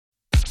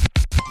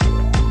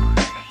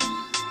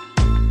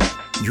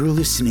You're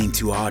listening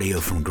to audio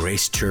from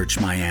Grace Church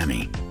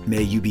Miami.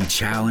 May you be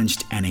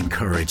challenged and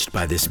encouraged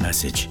by this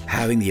message,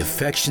 having the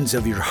affections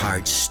of your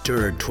heart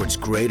stirred towards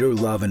greater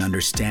love and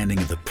understanding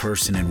of the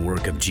person and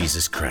work of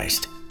Jesus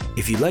Christ.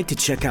 If you'd like to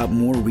check out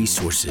more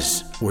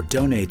resources or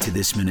donate to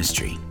this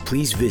ministry,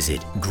 please visit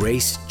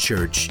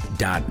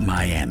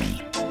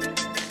gracechurch.miami.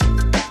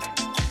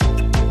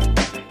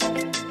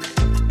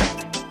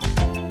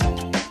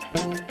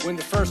 When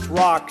the first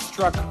rock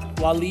struck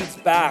Walid's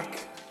back,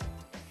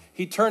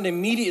 he turned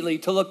immediately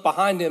to look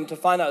behind him to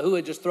find out who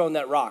had just thrown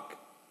that rock.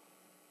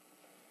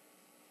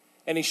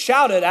 And he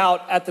shouted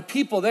out at the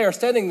people there,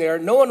 standing there,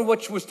 no one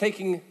which was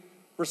taking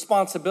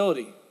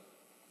responsibility.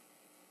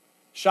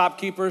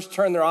 Shopkeepers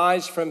turned their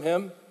eyes from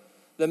him.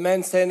 The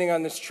men standing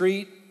on the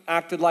street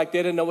acted like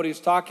they didn't know what he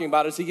was talking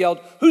about as he yelled,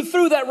 "Who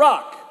threw that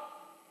rock?"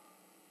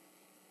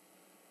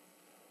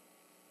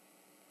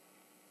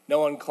 No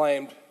one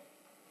claimed.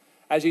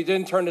 As he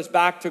then turned his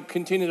back to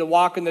continue to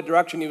walk in the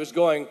direction he was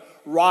going,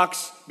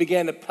 rocks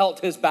began to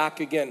pelt his back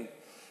again.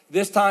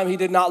 This time he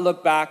did not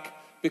look back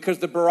because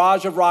the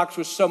barrage of rocks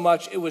was so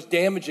much, it was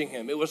damaging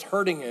him, it was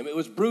hurting him, it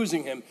was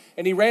bruising him,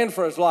 and he ran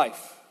for his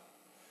life.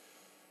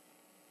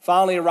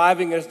 Finally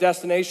arriving at his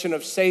destination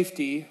of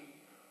safety,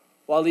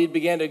 Walid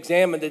began to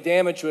examine the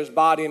damage to his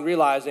body and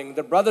realizing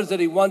the brothers that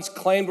he once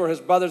claimed were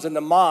his brothers in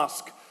the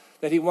mosque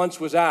that he once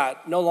was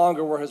at no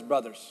longer were his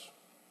brothers.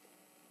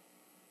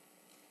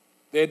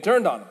 They had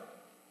turned on him.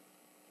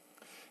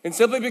 And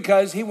simply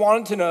because he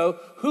wanted to know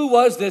who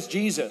was this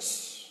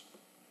Jesus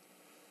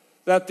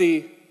that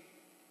the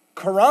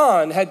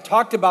Quran had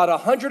talked about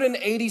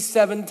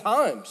 187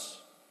 times.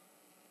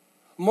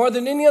 More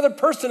than any other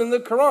person in the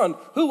Quran.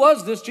 Who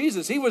was this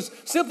Jesus? He was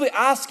simply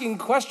asking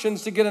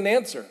questions to get an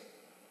answer.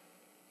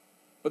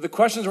 But the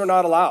questions were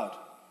not allowed.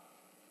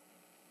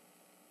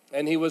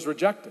 And he was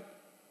rejected.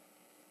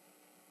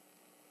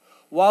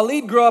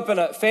 Walid grew up in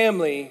a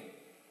family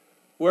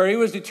where he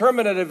was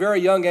determined at a very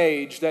young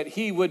age that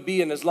he would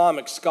be an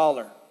Islamic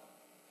scholar.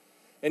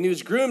 And he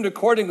was groomed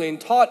accordingly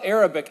and taught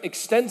Arabic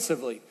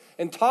extensively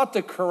and taught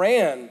the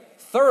Quran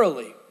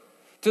thoroughly,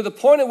 to the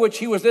point at which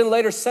he was then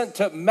later sent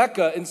to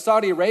Mecca in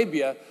Saudi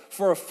Arabia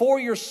for a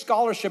 4-year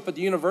scholarship at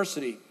the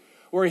university,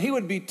 where he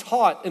would be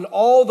taught in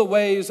all the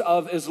ways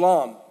of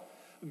Islam,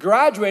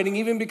 graduating,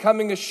 even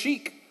becoming a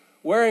sheikh,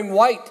 wearing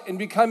white and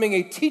becoming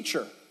a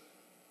teacher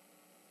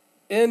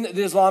in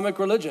the Islamic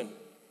religion,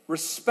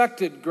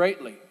 respected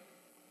greatly.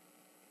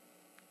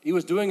 He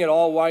was doing it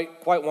all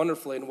quite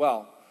wonderfully and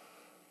well,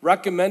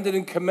 recommended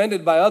and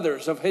commended by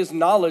others of his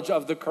knowledge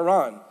of the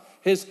Quran,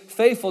 his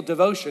faithful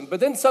devotion.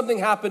 But then something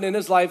happened in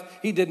his life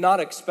he did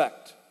not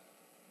expect.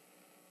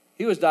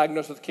 He was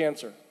diagnosed with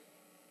cancer.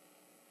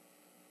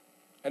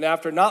 And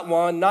after not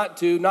 1, not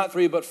 2, not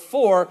 3, but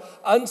 4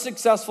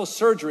 unsuccessful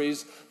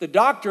surgeries, the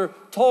doctor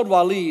told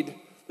Walid,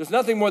 "There's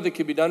nothing more that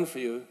can be done for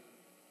you.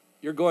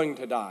 You're going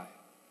to die."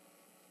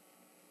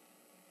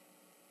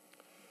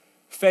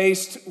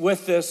 Faced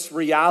with this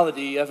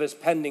reality of his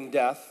pending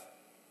death,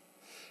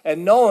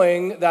 and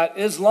knowing that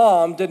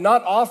Islam did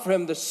not offer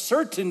him the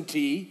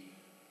certainty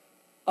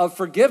of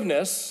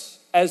forgiveness,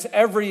 as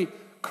every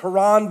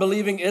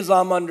Quran-believing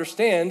Islam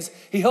understands,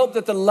 he hoped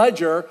that the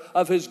ledger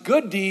of his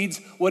good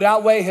deeds would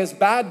outweigh his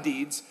bad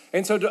deeds.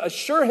 And so to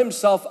assure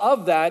himself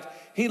of that,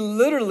 he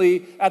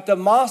literally, at the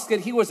mosque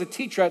that he was a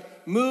teacher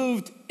at,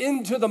 moved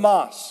into the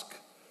mosque,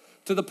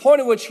 to the point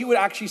at which he would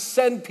actually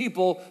send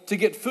people to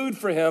get food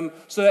for him,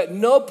 so that at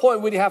no point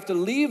would he have to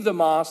leave the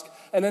mosque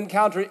and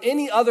encounter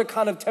any other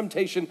kind of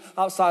temptation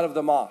outside of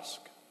the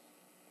mosque.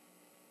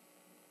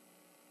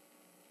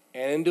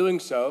 And in doing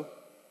so,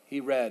 he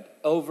read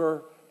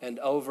over and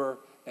over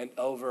and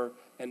over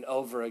and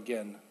over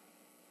again.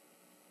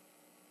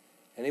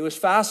 And he was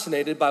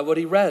fascinated by what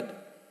he read,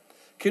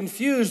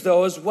 confused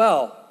though as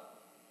well.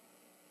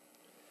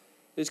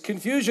 His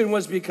confusion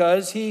was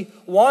because he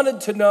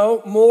wanted to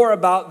know more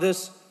about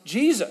this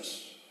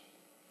Jesus.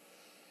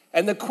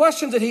 And the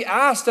questions that he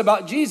asked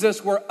about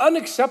Jesus were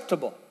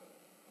unacceptable.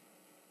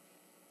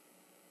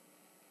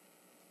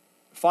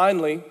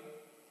 Finally,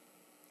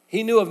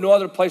 he knew of no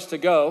other place to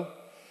go,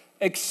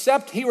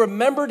 except he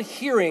remembered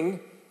hearing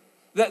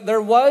that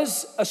there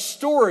was a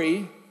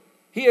story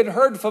he had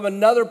heard from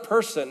another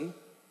person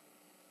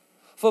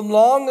from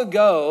long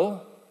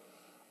ago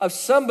of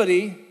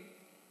somebody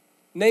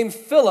named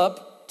Philip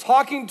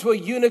talking to a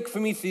eunuch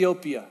from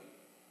Ethiopia,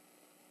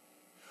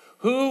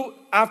 who,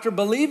 after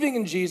believing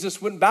in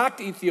Jesus, went back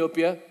to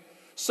Ethiopia.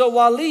 So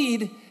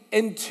Walid,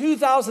 in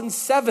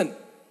 2007,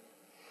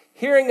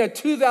 hearing a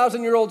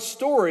 2,000-year-old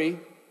story,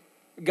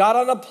 got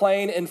on a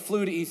plane and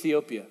flew to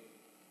Ethiopia.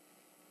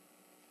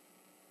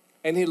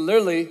 And he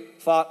literally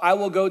thought, I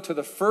will go to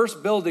the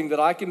first building that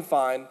I can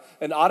find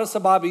in Addis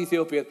Ababa,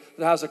 Ethiopia,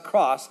 that has a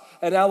cross,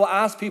 and I will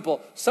ask people,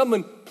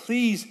 someone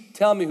please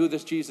tell me who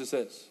this Jesus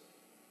is.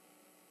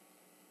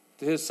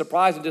 To his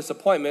surprise and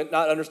disappointment,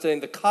 not understanding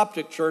the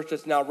Coptic church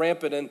that's now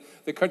rampant in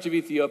the country of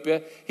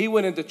Ethiopia, he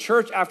went into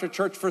church after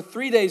church for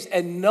 3 days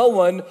and no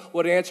one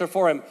would answer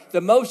for him.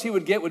 The most he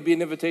would get would be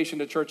an invitation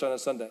to church on a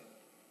Sunday.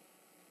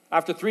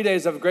 After 3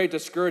 days of great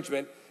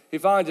discouragement, he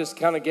finally just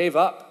kind of gave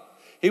up.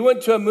 He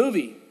went to a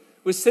movie,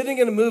 was sitting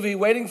in a movie,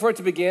 waiting for it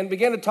to begin,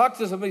 began to talk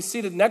to somebody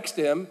seated next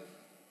to him,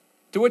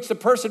 to which the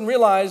person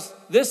realized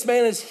this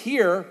man is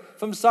here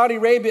from Saudi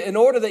Arabia in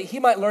order that he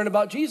might learn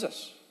about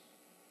Jesus.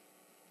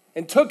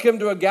 And took him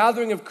to a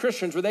gathering of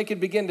Christians where they could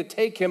begin to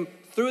take him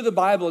through the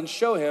Bible and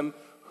show him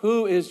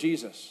who is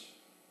Jesus.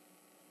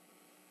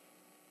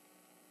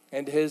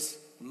 And his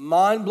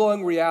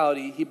mind-blowing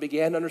reality, he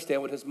began to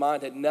understand what his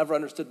mind had never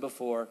understood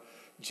before.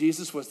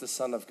 Jesus was the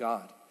Son of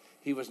God.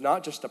 He was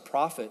not just a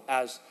prophet,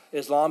 as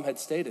Islam had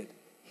stated.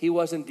 He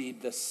was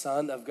indeed the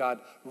Son of God,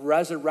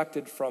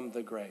 resurrected from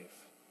the grave.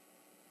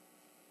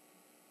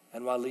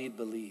 And Walid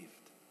believed.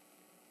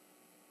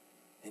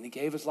 And he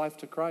gave his life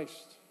to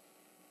Christ.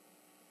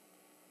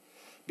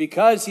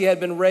 Because he had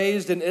been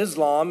raised in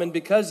Islam and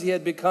because he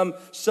had become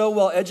so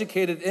well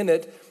educated in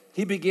it,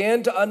 he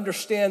began to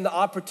understand the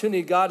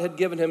opportunity God had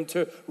given him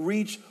to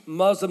reach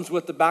Muslims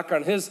with the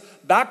background. His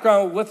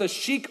background with a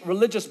Sheikh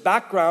religious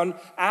background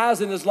as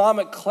an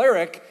Islamic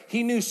cleric,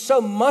 he knew so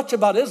much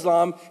about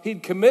Islam,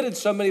 he'd committed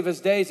so many of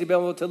his days to be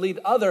able to lead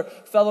other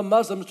fellow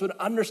Muslims to an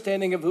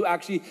understanding of who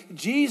actually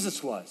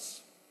Jesus was,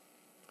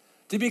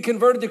 to be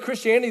converted to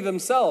Christianity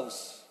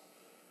themselves,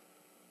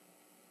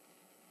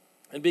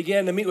 and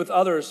began to meet with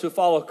others who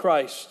follow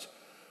Christ.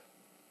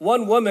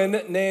 One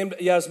woman named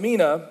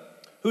Yasmina,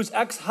 whose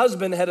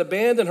ex-husband had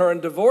abandoned her and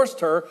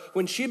divorced her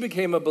when she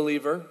became a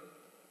believer,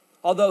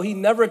 although he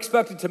never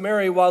expected to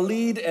marry,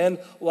 Walid and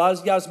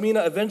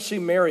Yasmina eventually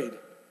married,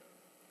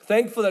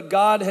 thankful that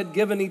God had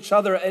given each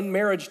other in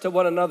marriage to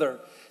one another,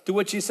 to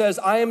which he says,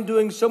 I am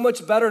doing so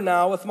much better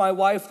now with my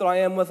wife than I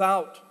am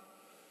without.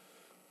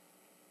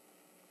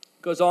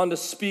 Goes on to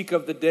speak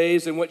of the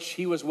days in which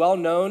he was well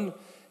known,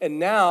 and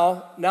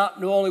now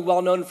not only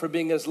well known for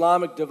being an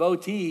Islamic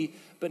devotee,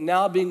 but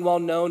now being well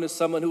known as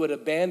someone who had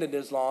abandoned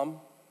Islam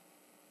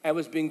and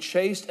was being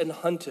chased and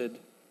hunted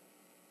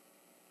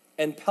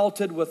and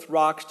pelted with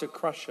rocks to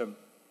crush him.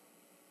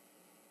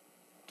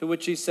 To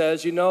which he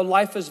says,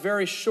 life is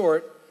very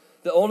short.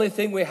 The only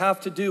thing we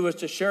have to do is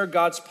to share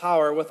God's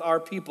power with our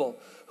people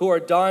who are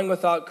dying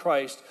without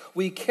Christ.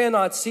 We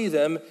cannot see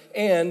them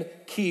and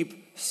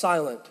keep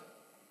silent.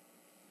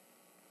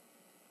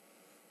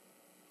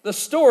 The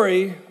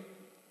story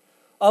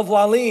of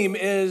Walid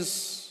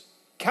is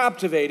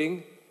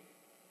captivating,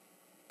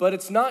 but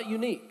it's not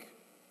unique.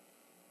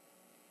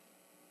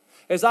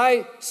 As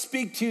I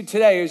speak to you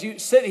today, as you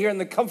sit here in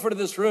the comfort of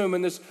this room,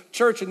 in this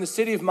church in the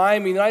city of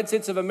Miami, United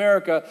States of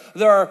America,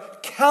 there are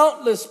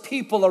countless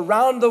people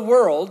around the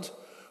world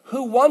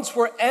who once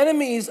were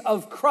enemies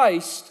of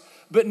Christ,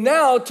 but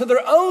now, to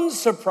their own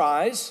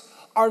surprise,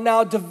 are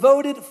now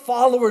devoted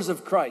followers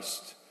of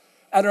Christ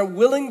and are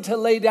willing to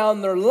lay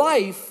down their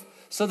life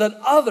so that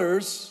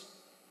others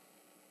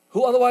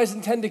who otherwise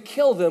intend to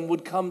kill them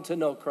would come to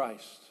know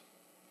Christ.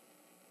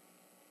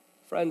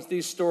 Friends,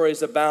 these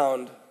stories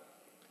abound,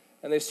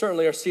 and they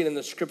certainly are seen in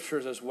the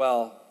scriptures as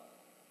well.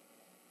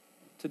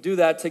 To do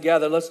that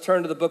together, let's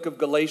turn to the book of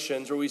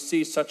Galatians, where we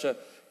see such a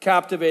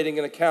captivating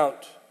an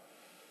account.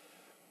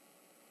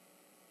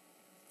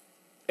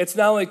 It's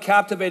not only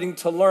captivating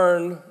to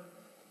learn,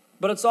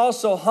 but it's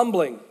also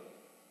humbling.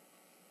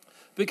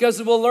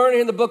 Because we'll learn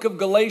in the book of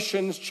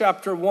Galatians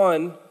chapter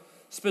 1,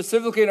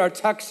 specifically in our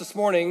text this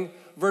morning,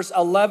 verse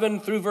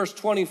 11 through verse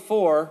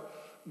 24,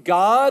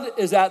 God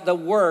is at the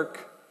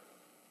work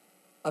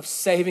of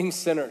saving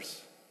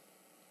sinners.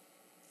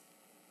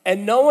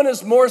 And no one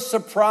is more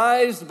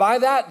surprised by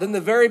that than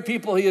the very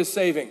people he is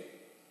saving.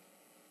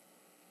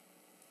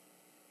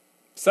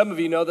 Some of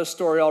you know this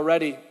story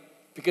already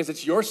because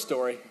it's your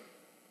story.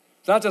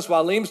 It's not just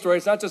Walid's story,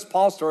 it's not just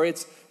Paul's story,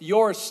 it's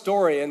your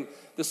story. And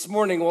this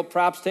morning we'll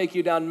perhaps take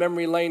you down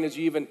memory lane as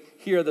you even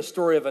hear the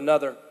story of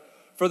another.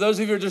 For those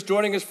of you who are just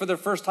joining us for the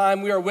first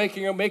time, we are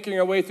making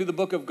our way through the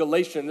book of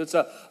Galatians. It's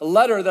a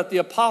letter that the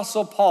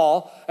Apostle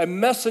Paul, a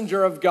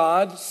messenger of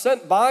God,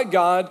 sent by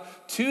God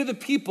to the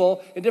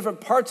people in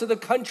different parts of the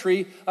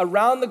country,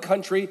 around the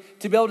country,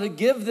 to be able to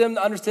give them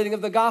the understanding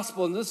of the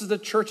gospel. And this is the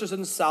churches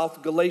in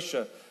South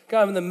Galatia,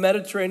 kind of in the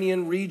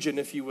Mediterranean region,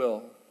 if you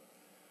will.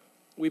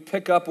 We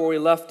pick up where we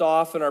left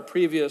off in our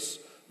previous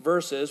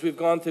verses. We've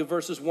gone through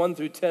verses 1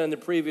 through 10 in the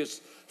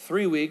previous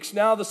 3 weeks.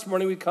 Now this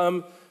morning we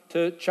come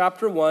to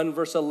chapter 1,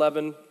 verse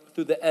 11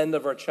 through the end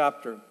of our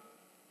chapter.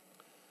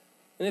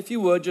 And if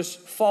you would, just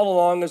follow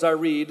along as I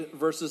read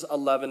verses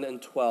 11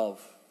 and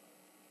 12.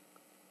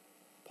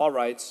 Paul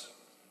writes,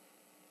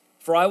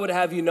 "For I would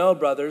have you know,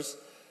 brothers,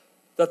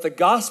 that the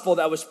gospel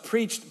that was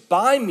preached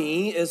by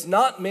me is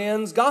not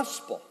man's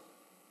gospel.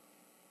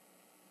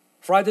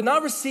 For I did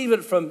not receive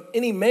it from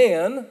any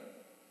man,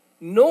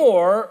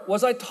 nor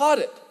was I taught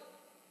it.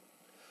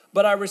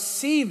 But I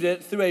received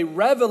it through a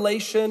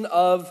revelation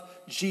of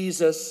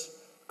Jesus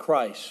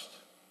Christ."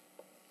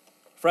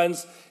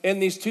 Friends, in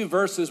these two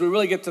verses, we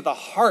really get to the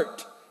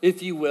heart,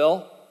 if you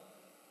will,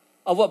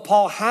 of what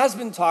Paul has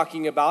been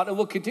talking about and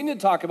will continue to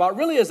talk about,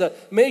 really as a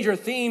major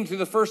theme through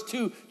the first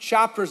two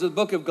chapters of the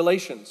book of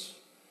Galatians.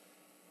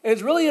 And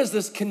it really is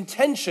this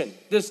contention,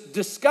 this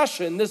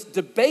discussion, this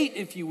debate,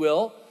 if you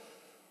will,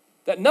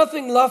 that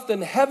nothing left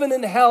than heaven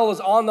and hell is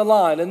on the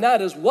line. And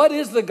that is, what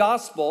is the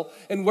gospel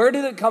and where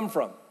did it come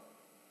from?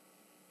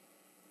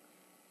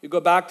 You go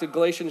back to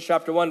Galatians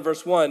chapter 1,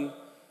 verse 1.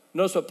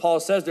 Notice what Paul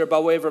says there by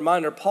way of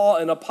reminder. Paul,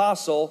 an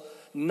apostle,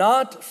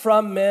 not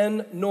from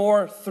men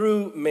nor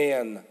through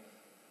man,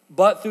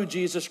 but through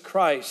Jesus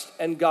Christ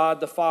and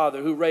God the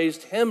Father, who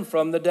raised him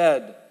from the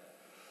dead.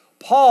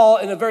 Paul,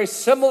 in a very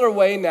similar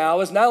way now,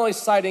 is not only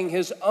citing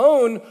his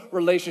own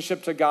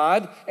relationship to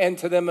God and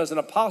to them as an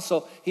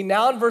apostle, he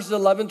now in verses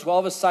 11,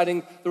 12 is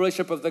citing the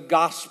relationship of the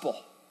gospel.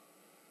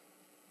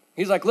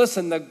 He's like,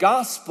 listen, the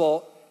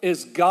gospel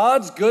is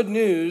God's good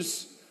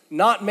news,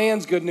 not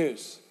man's good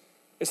news.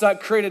 It's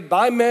not created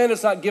by men,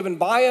 it's not given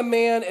by a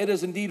man, it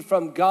is indeed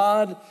from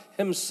God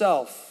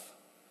himself.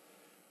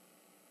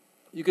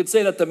 You could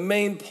say that the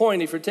main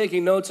point, if you're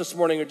taking notes this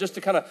morning, or just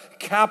to kind of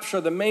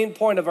capture the main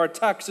point of our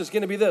text, is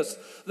going to be this.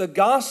 The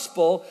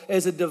gospel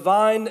is a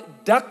divine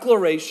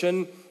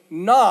declaration,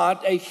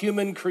 not a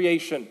human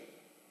creation.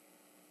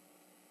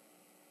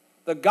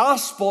 The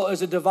gospel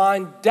is a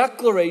divine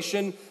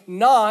declaration,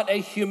 not a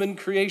human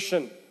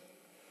creation.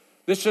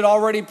 This should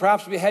already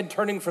perhaps be head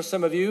turning for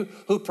some of you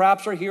who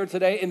perhaps are here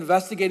today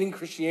investigating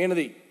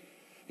Christianity.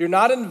 You're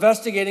not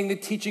investigating the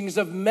teachings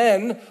of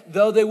men,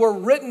 though they were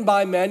written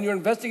by men. You're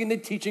investigating the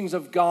teachings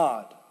of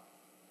God.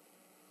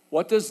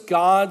 What does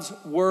God's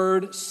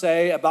word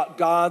say about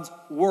God's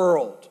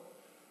world,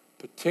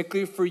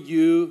 particularly for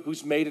you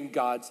who's made in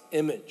God's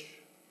image?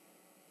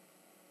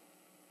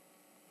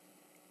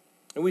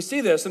 And we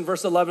see this in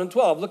verse 11 and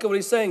 12. Look at what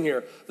he's saying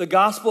here. The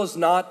gospel is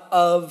not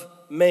of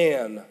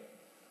man.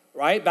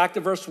 Right? Back to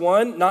verse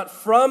 1, not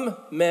from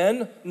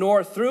men,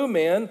 nor through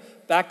man.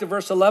 Back to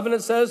verse 11,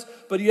 it says,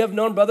 but you have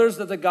known, brothers,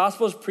 that the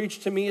gospel is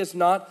preached to me is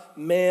not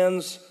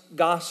man's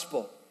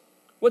gospel.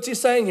 What's he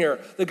saying here?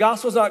 The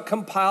gospel is not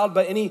compiled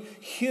by any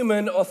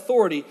human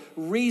authority,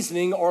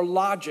 reasoning, or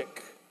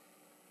logic.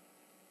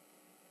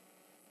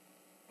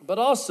 But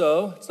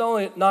also, it's not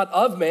only not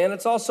of man,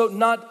 it's also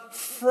not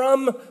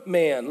from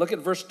man. Look at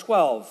verse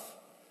 12.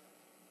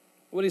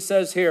 What he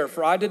says here,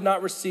 for I did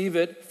not receive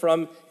it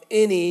from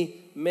any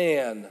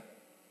man.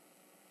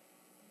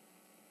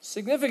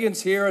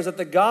 Significance here is that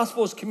the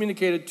gospel is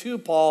communicated to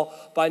Paul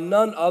by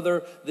none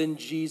other than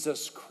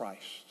Jesus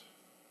Christ.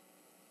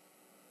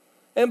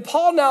 And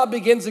Paul now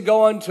begins to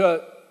go into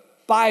a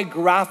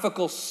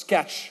biographical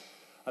sketch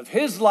of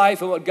his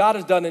life and what God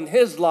has done in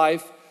his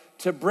life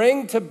to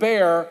bring to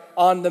bear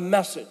on the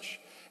message.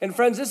 And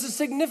friends, this is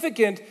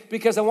significant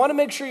because I want to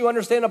make sure you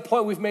understand a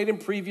point we've made in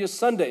previous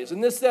Sundays.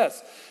 And this,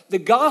 the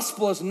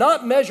gospel is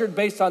not measured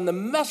based on the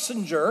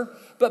messenger,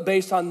 but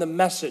based on the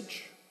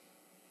message.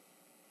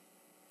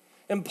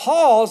 And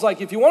Paul's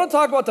like, if you want to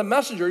talk about the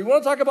messenger, you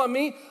want to talk about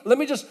me, let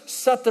me just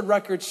set the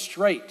record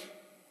straight.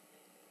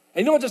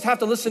 And you don't just have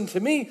to listen to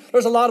me.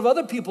 There's a lot of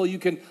other people you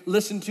can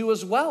listen to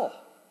as well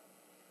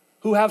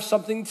who have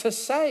something to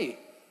say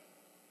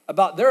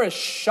about they're as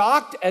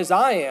shocked as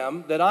I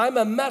am that I'm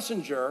a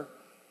messenger,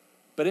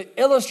 but it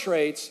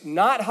illustrates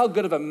not how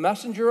good of a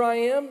messenger I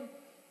am,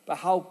 but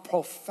how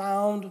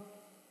profound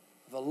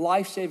of a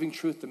life-saving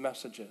truth the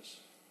message is.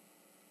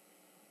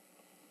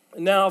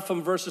 And now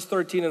from verses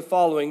 13 and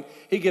following,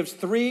 he gives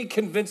 3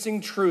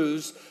 convincing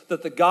truths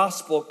that the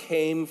gospel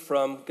came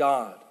from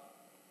God.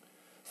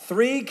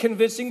 3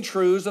 convincing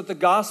truths that the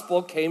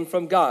gospel came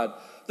from God.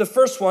 The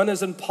first one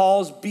is in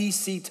Paul's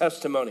BC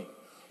testimony.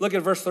 Look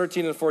at verse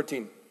 13 and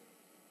 14.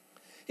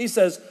 He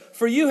says,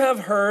 for you have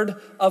heard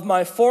of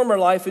my former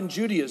life in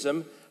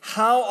Judaism,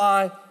 how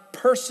I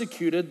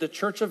persecuted the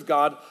church of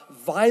God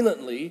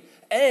violently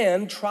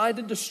and tried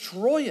to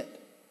destroy it.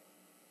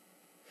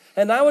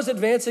 And I was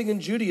advancing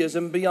in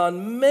Judaism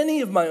beyond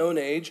many of my own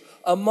age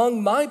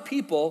among my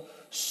people,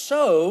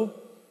 so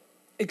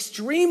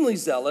extremely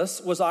zealous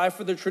was I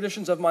for the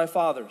traditions of my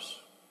fathers.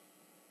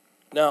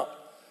 Now,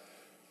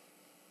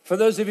 for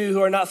those of you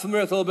who are not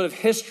familiar with a little bit of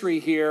history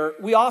here,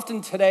 we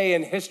often today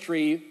in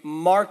history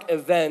mark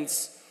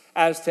events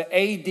as to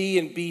AD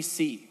and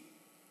BC.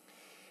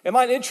 It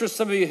might interest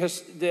some of you,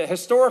 the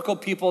historical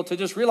people, to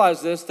just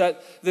realize this,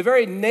 that the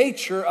very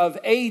nature of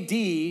AD,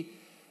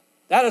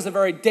 that is a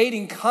very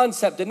dating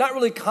concept, did not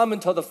really come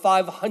until the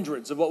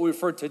 500s of what we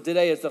refer to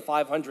today as the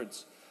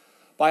 500s,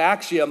 by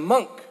actually a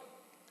monk,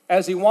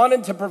 as he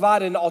wanted to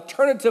provide an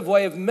alternative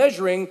way of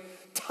measuring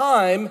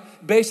time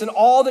based on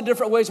all the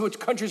different ways in which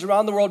countries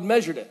around the world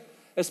measured it,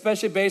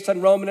 especially based on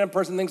Roman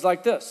emperors and things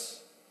like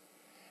this.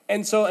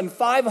 And so in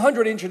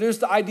 500, he introduced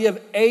the idea of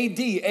AD.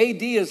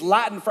 AD is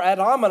Latin for ad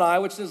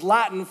hominem, which is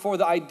Latin for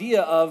the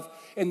idea of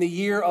in the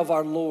year of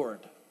our Lord.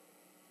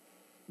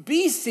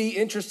 BC,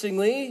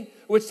 interestingly,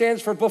 which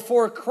stands for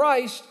before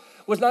Christ,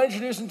 was not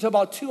introduced until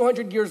about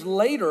 200 years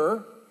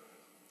later.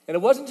 And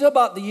it wasn't until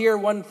about the year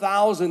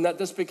 1000 that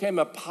this became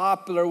a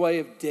popular way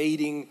of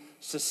dating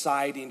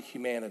society and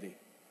humanity.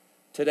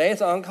 Today,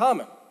 it's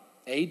uncommon,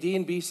 AD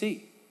and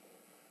BC.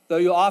 Though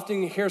you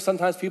often hear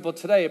sometimes people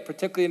today,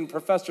 particularly in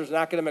professors and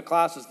academic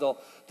classes, they'll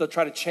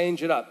try to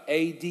change it up.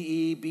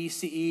 ADE,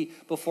 BCE,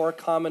 before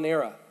Common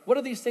Era. What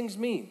do these things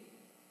mean?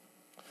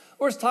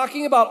 We're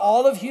talking about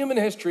all of human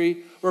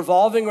history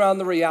revolving around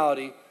the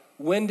reality,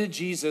 when did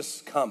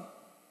Jesus come?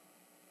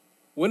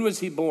 When was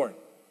he born?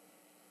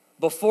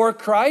 Before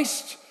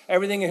Christ,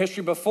 everything in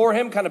history before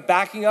him, kind of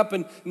backing up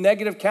in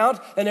negative count,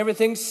 and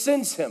everything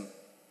since him.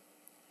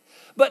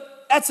 But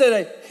that's at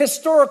a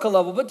historical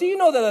level. But do you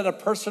know that at a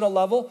personal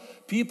level,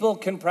 people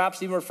can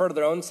perhaps even refer to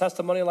their own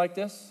testimony like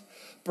this?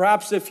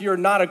 Perhaps if you're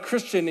not a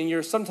Christian and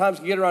you're sometimes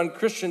get around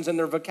Christians and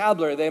their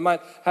vocabulary, they might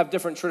have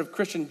different sort of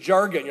Christian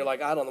jargon. You're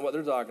like, I don't know what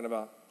they're talking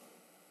about.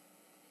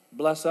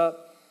 Bless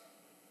up.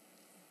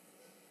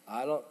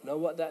 I don't know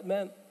what that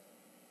meant.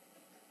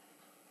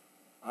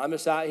 I'm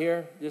just out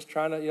here just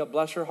trying to,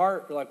 bless her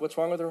heart. You're like, what's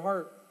wrong with her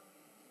heart?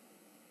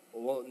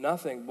 Well,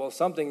 nothing. Well,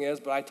 something is,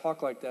 but I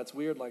talk like that. It's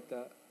weird like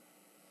that.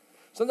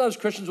 Sometimes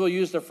Christians will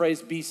use the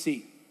phrase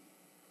BC.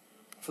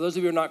 For those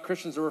of you who are not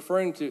Christians, they're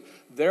referring to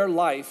their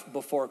life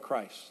before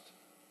Christ.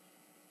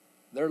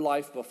 Their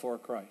life before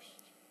Christ.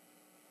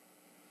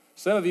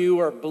 Some of you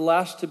are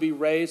blessed to be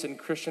raised in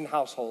Christian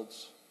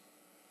households.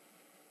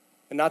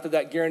 And not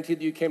that guaranteed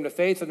that you came to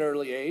faith at an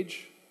early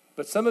age,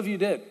 but some of you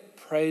did.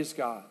 Praise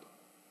God.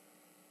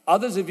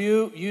 Others of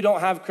you, you don't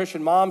have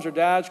Christian moms or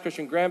dads,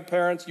 Christian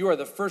grandparents. You are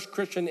the first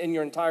Christian in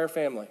your entire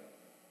family.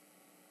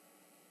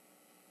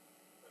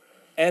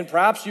 And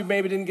perhaps you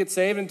maybe didn't get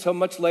saved until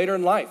much later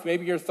in life,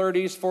 maybe your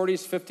 30s,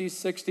 40s, 50s,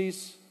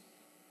 60s.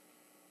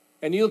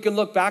 And you can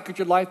look back at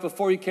your life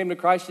before you came to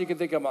Christ, and you can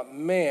think about,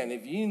 man,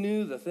 if you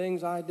knew the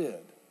things I did,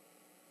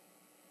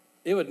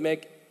 it would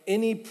make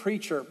any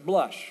preacher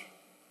blush.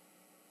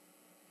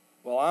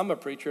 Well, I'm a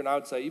preacher, and I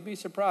would say, you'd be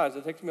surprised.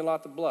 It takes me a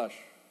lot to blush.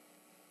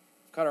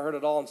 I've kind of heard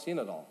it all and seen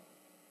it all.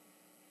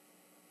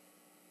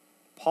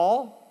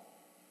 Paul,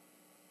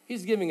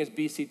 he's giving his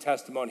BC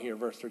testimony here,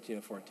 verse 13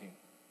 and 14.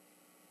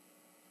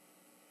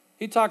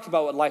 He talked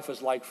about what life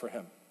was like for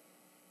him.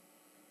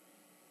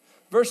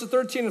 Verses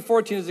 13 and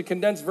 14 is a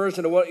condensed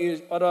version of what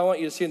I want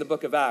you to see in the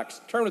book of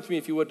Acts. Turn with me,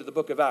 if you would, to the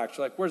book of Acts.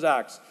 You're like, where's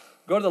Acts?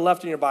 Go to the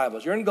left in your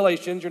Bibles. You're in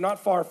Galatians. You're not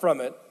far from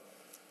it.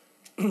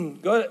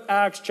 Go to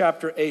Acts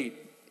chapter 8.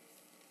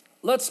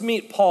 Let's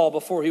meet Paul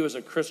before he was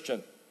a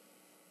Christian.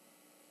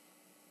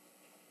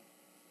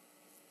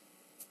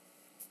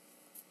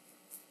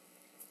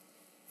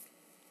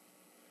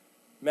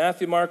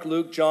 Matthew, Mark,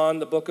 Luke, John,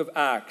 the book of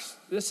Acts.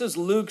 This is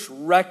Luke's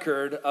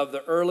record of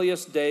the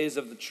earliest days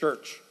of the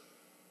church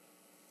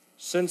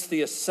since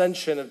the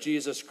ascension of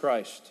Jesus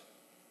Christ.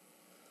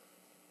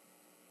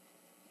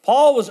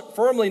 Paul was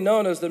formerly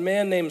known as the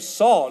man named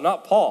Saul,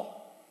 not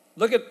Paul.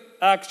 Look at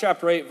Acts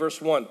chapter 8, verse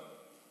 1.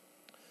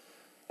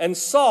 And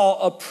Saul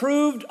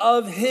approved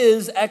of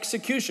his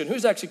execution.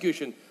 Whose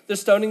execution? The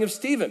stoning of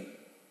Stephen,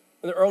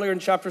 earlier in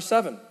chapter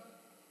 7.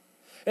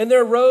 And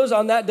there arose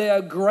on that day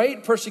a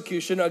great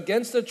persecution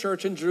against the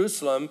church in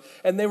Jerusalem,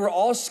 and they were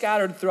all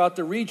scattered throughout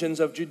the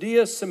regions of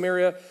Judea,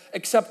 Samaria,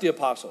 except the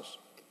apostles.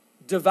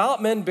 Devout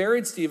men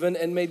buried Stephen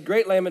and made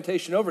great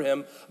lamentation over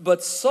him,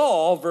 but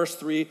Saul, verse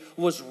 3,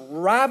 was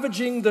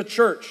ravaging the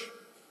church,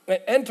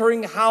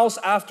 entering house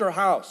after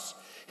house.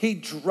 He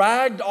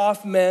dragged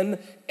off men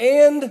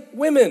and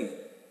women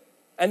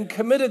and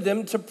committed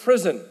them to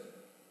prison.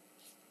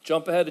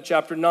 Jump ahead to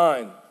chapter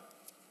 9.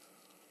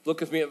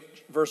 Look with me at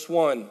verse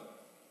 1.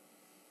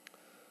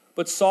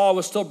 But Saul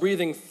was still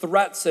breathing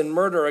threats and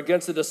murder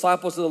against the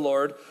disciples of the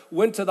Lord,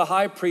 went to the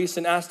high priest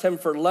and asked him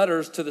for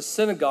letters to the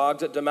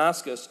synagogues at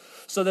Damascus,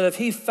 so that if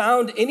he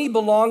found any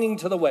belonging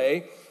to the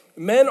way,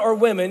 men or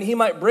women, he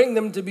might bring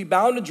them to be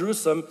bound to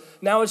Jerusalem.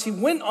 Now as he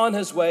went on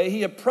his way,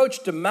 he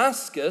approached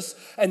Damascus,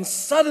 and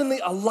suddenly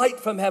a light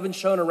from heaven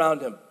shone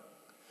around him.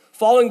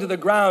 Falling to the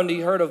ground, he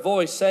heard a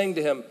voice saying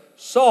to him,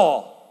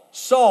 Saul,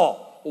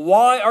 Saul,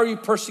 why are you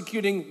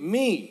persecuting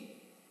me?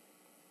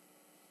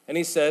 And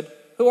he said,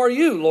 who are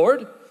you,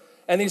 Lord?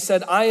 And he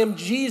said, I am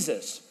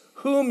Jesus,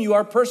 whom you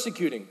are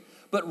persecuting.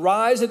 But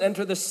rise and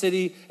enter the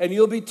city, and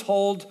you'll be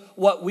told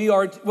what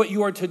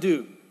you are to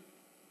do.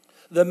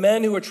 The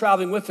men who were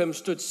traveling with him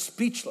stood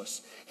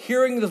speechless,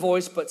 hearing the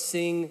voice but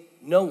seeing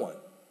no one.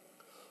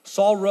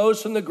 Saul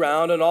rose from the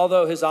ground, and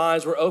although his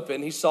eyes were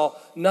open, he saw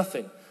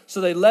nothing.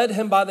 So they led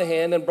him by the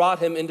hand and brought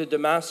him into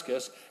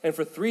Damascus. And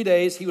for 3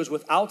 days he was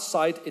without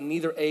sight and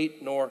neither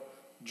ate nor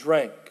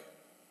drank.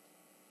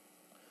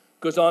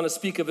 Goes on to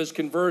speak of his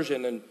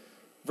conversion in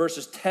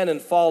verses 10 and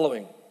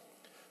following.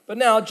 But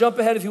now, jump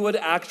ahead, if you would,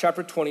 to Acts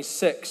chapter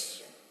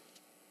 26.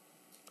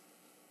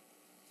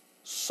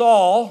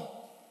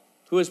 Saul,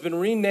 who has been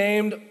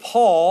renamed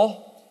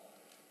Paul,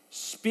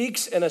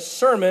 speaks in a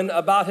sermon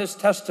about his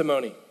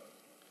testimony.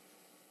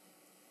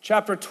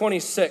 Chapter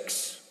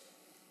 26.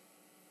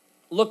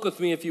 Look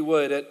with me, if you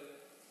would, at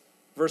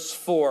verse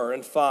 4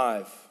 and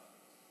 5.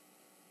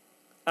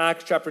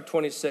 Acts chapter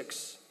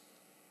 26.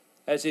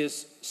 As he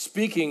is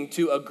speaking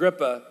to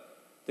Agrippa,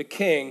 the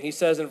king, he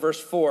says in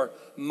verse 4,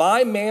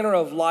 my manner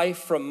of life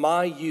from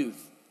my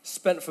youth,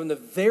 spent from the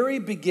very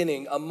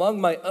beginning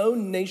among my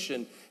own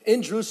nation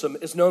in Jerusalem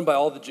is known by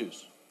all the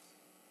Jews.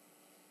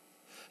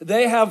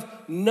 They have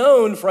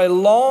known for a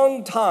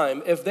long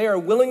time, if they are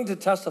willing to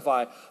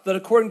testify, that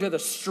according to the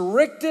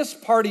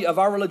strictest party of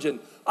our religion,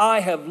 I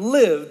have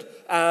lived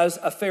as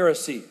a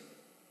Pharisee.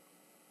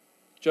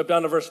 Jump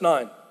down to verse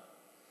 9.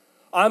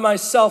 I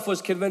myself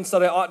was convinced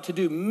that I ought to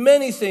do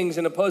many things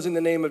in opposing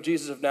the name of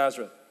Jesus of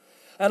Nazareth.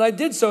 And I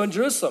did so in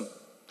Jerusalem.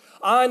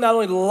 I not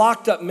only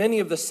locked up many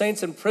of the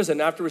saints in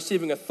prison after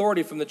receiving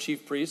authority from the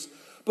chief priests,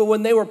 but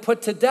when they were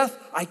put to death,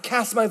 I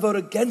cast my vote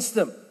against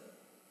them.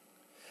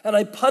 And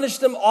I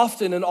punished them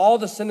often in all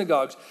the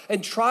synagogues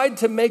and tried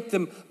to make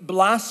them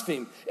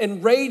blaspheme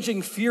in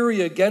raging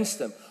fury against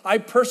them. I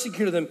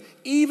persecuted them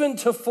even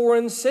to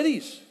foreign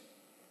cities.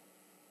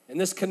 In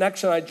this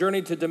connection, I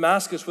journeyed to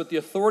Damascus with the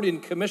authority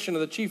and commission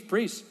of the chief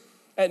priests.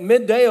 At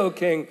midday, O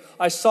king,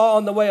 I saw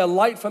on the way a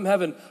light from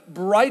heaven,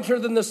 brighter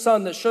than the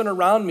sun that shone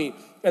around me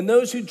and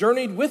those who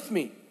journeyed with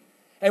me.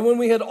 And when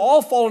we had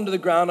all fallen to the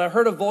ground, I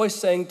heard a voice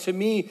saying to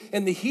me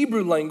in the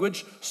Hebrew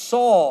language,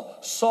 Saul,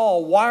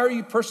 Saul, why are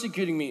you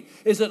persecuting me?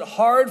 Is it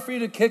hard for you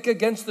to kick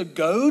against the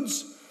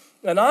goads?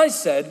 And I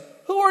said,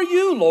 who are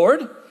you,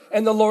 Lord?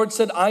 And the Lord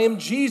said, I am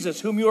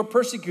Jesus, whom you are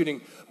persecuting.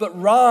 But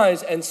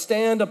rise and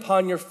stand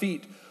upon your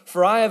feet,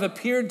 for I have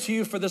appeared to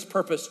you for this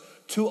purpose,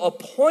 to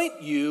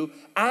appoint you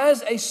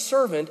as a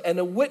servant and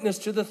a witness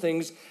to the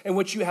things in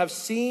which you have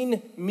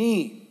seen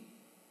me,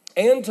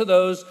 and to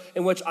those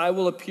in which I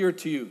will appear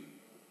to you,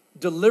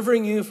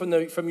 delivering you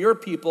from your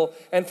people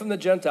and from the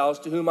Gentiles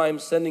to whom I am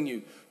sending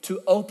you,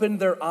 to open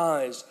their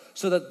eyes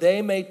so that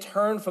they may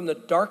turn from the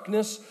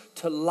darkness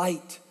to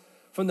light,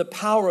 from the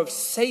power of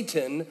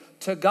Satan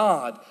to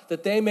God,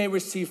 that they may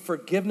receive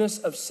forgiveness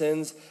of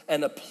sins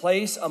and a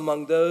place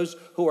among those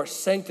who are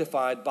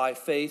sanctified by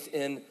faith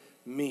in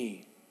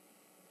me.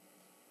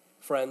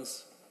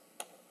 Friends,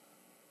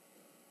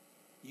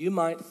 you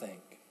might think,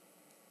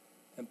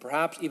 and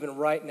perhaps even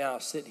right now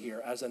sit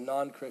here as a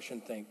non-Christian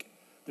think,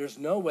 there's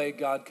no way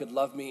God could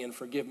love me and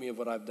forgive me of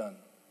what I've done.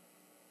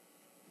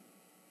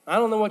 I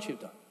don't know what you've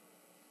done.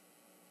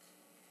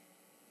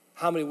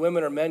 How many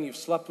women or men you've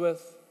slept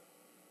with,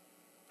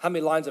 how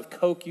many lines of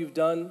coke you've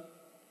done,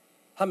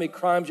 how many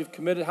crimes you've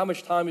committed, how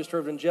much time you've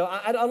served in jail.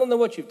 I don't know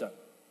what you've done.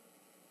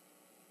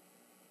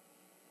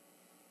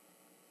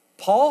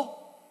 Paul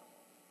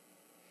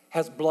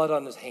has blood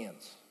on his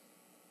hands.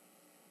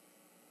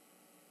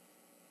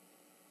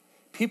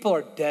 People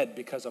are dead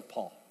because of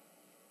Paul.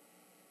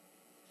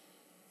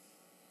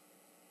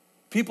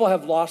 People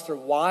have lost their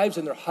wives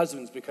and their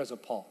husbands because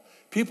of Paul.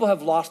 People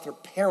have lost their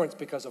parents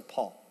because of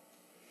Paul.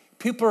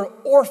 People are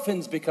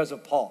orphans because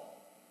of Paul.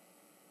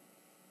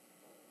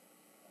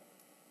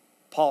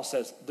 Paul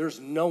says, there's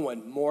no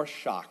one more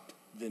shocked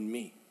than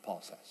me,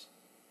 Paul says,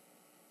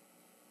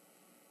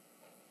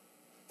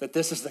 that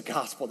this is the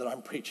gospel that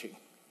I'm preaching.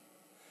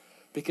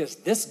 Because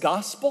this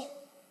gospel,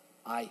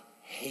 I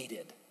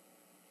hated.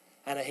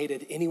 And I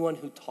hated anyone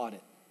who taught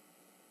it.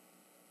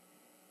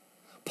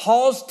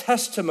 Paul's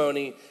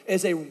testimony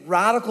is a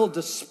radical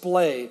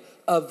display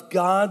of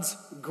God's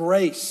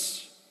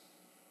grace.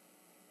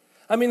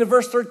 I mean, in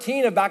verse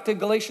 13, back to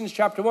Galatians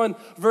chapter 1,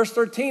 verse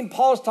 13,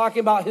 Paul is talking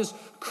about his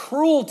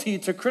cruelty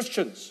to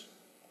Christians.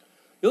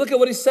 You look at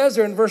what he says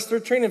there in verse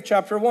 13 of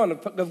chapter 1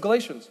 of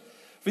Galatians.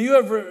 For you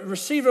have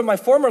received in my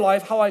former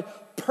life how I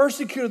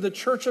persecuted the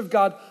church of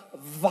God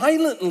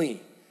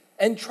violently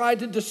and tried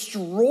to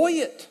destroy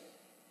it.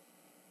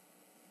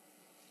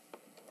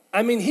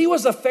 I mean, he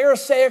was a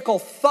Pharisaical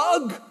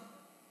thug.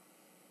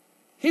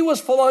 He was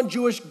full-on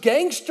Jewish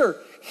gangster.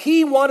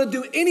 He wanted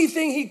to do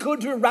anything he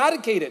could to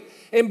eradicate it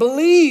and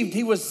believed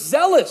he was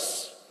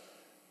zealous.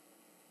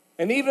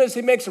 And even as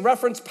he makes a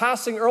reference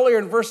passing earlier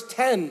in verse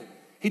 10,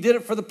 he did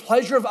it for the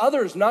pleasure of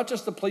others, not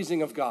just the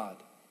pleasing of God.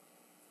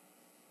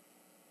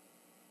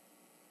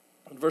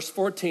 In verse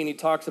 14, he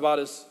talks about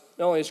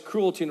not only his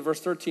cruelty in verse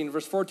 13, in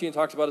verse 14, he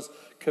talks about his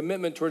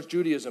commitment towards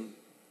Judaism.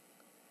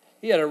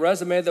 He had a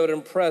resume that would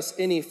impress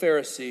any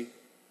Pharisee.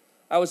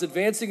 I was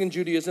advancing in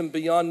Judaism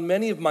beyond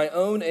many of my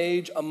own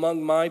age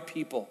among my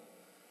people.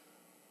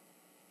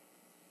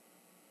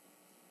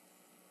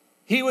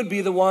 He would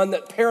be the one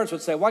that parents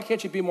would say, why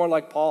can't you be more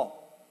like Paul?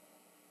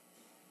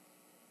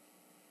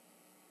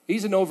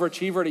 He's an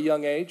overachiever at a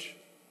young age.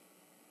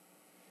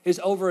 His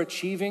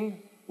overachieving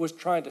was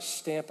trying to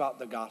stamp out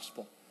the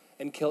gospel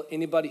and kill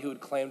anybody who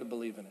would claim to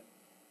believe in it.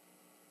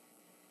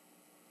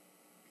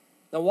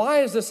 Now, why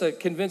is this a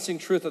convincing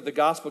truth that the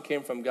gospel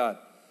came from God?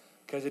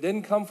 Because it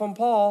didn't come from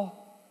Paul.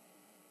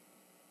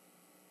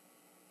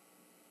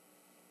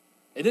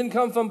 It didn't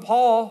come from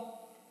Paul.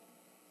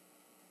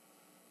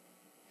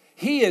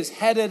 He is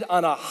headed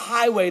on a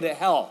highway to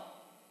hell,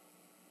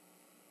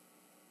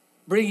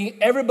 bringing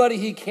everybody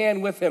he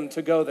can with him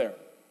to go there.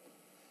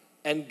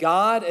 And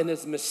God, in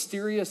his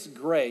mysterious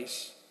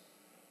grace,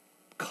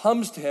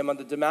 comes to him on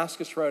the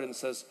Damascus Road and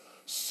says,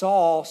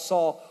 Saul,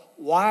 Saul,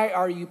 why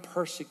are you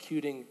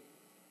persecuting?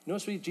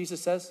 Notice what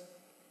Jesus says?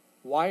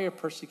 Why are you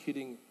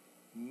persecuting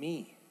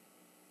me?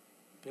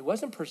 But he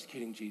wasn't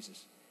persecuting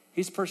Jesus.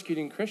 He's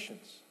persecuting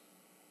Christians.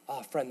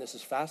 Oh, friend, this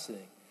is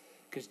fascinating.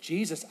 Because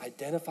Jesus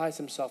identifies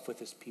himself with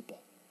his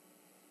people.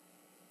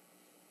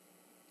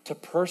 To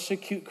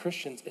persecute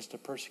Christians is to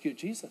persecute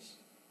Jesus.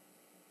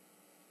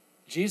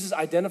 Jesus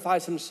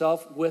identifies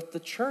himself with the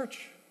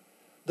church.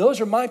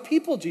 Those are my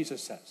people,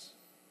 Jesus says.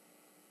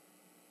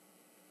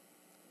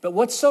 But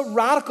what's so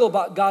radical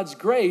about God's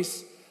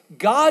grace,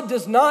 God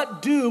does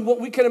not do what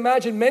we can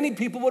imagine many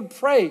people would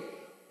pray.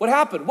 What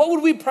happened? What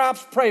would we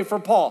perhaps pray for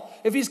Paul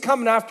if he's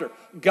coming after?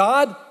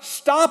 God,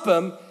 stop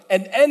him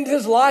and end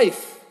his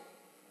life.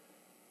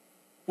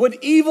 Would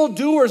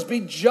evildoers be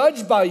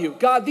judged by you?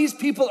 God, these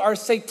people are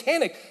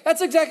satanic.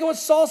 That's exactly what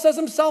Saul says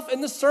himself in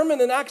the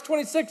sermon in Acts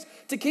 26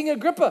 to King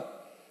Agrippa.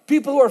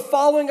 People who are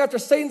following after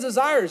Satan's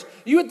desires.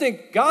 You would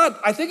think, God,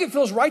 I think it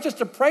feels righteous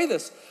to pray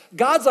this.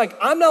 God's like,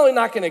 I'm not only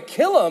not going to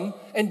kill him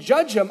and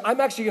judge him,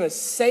 I'm actually going to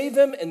save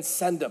him and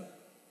send him.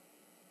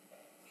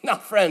 Now,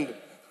 friend,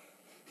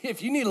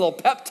 if you need a little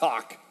pep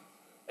talk,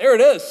 there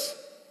it is.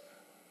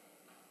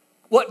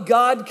 What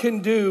God can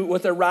do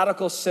with a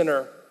radical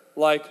sinner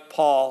like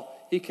Paul,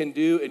 he can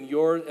do in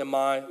your and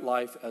my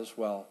life as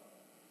well.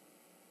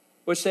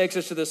 Which takes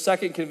us to the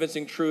second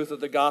convincing truth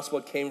that the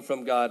gospel came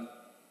from God.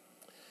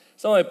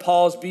 It's not only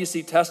Paul's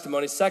BC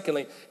testimony.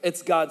 Secondly,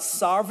 it's God's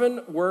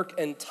sovereign work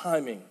and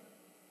timing.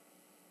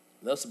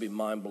 This will be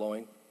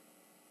mind-blowing.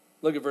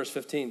 Look at verse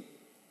 15.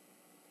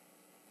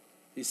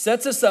 He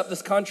sets us up,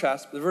 this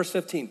contrast, with verse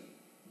 15.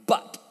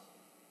 But,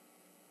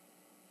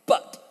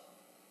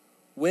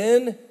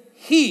 when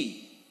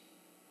he,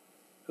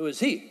 who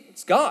is he?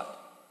 It's God.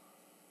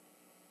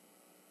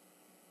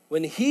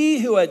 When he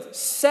who had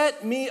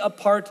set me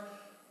apart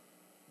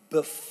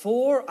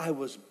before I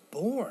was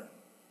born.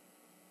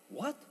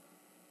 What?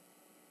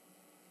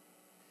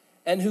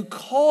 And who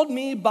called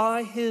me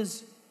by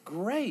his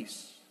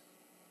grace.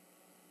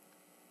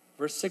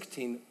 Verse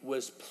 16,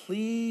 was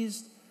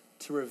pleased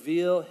to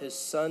reveal his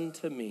son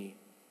to me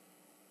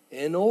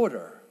in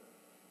order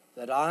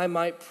that I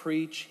might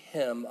preach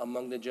him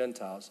among the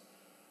Gentiles.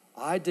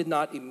 I did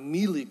not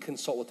immediately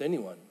consult with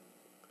anyone,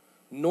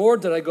 nor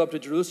did I go up to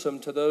Jerusalem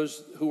to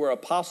those who were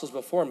apostles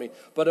before me,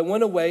 but I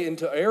went away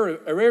into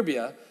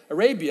Arabia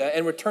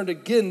and returned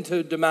again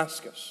to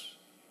Damascus.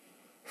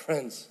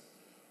 Friends,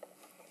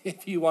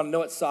 if you want to know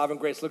what sovereign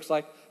grace looks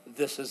like,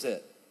 this is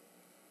it.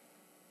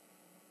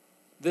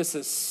 This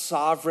is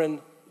sovereign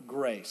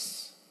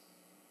grace.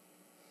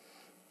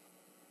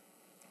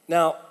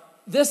 Now,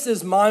 this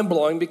is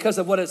mind-blowing because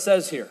of what it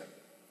says here.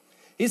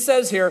 He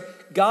says here,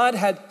 God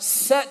had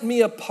set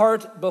me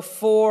apart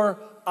before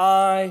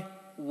I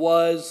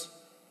was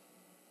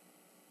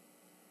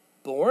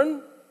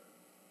born.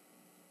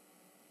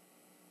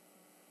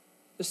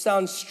 This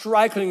sounds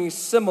strikingly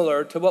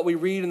similar to what we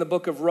read in the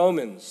book of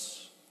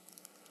Romans.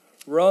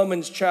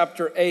 Romans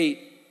chapter 8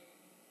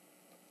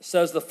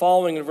 says the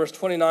following in verse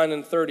 29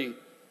 and 30.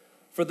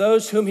 For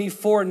those whom he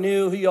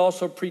foreknew, he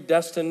also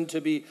predestined to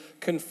be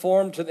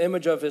conformed to the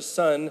image of his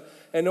Son,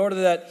 in order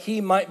that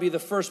he might be the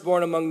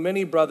firstborn among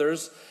many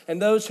brothers.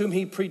 And those whom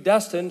he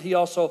predestined, he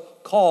also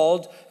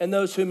called. And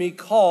those whom he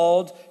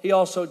called, he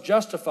also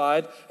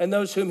justified. And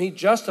those whom he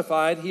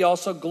justified, he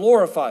also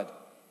glorified.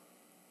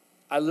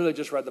 I literally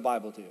just read the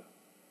Bible to you.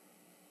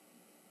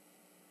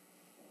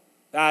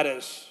 That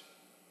is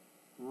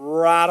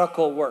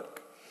radical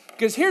work.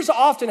 Because here's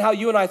often how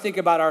you and I think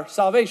about our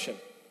salvation.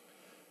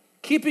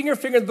 Keeping your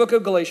finger in the book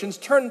of Galatians,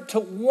 turn to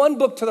one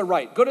book to the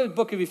right. Go to the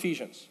book of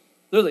Ephesians.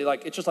 Literally,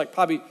 it's just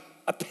probably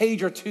a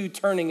page or two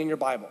turning in your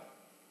Bible.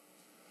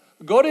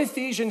 Go to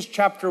Ephesians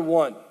chapter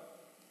 1.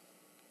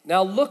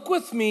 Now look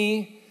with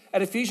me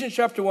at Ephesians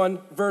chapter 1,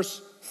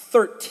 verse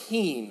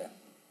 13.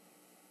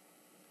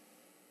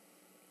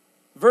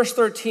 Verse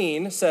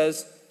 13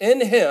 says,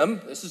 in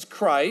him, this is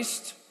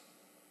Christ.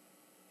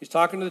 He's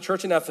talking to the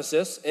church in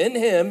Ephesus. In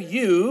him,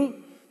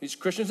 you, these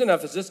Christians in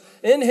Ephesus,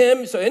 in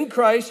him, so in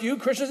Christ, you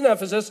Christians in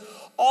Ephesus,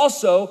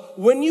 also,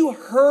 when you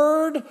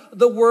heard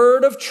the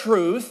word of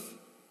truth,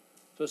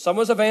 so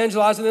someone's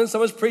evangelizing them,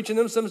 someone's preaching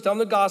them, someone's telling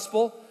them the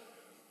gospel.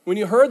 When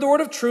you heard the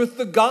word of truth,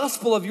 the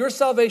gospel of your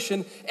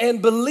salvation,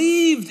 and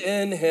believed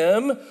in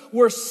him,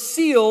 were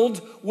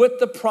sealed with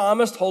the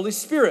promised Holy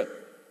Spirit,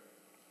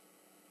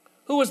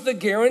 who is the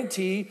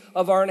guarantee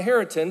of our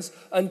inheritance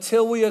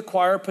until we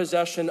acquire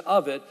possession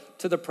of it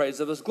to the praise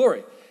of his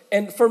glory.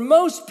 And for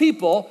most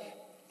people,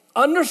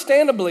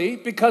 understandably,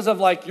 because of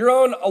your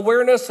own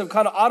awareness of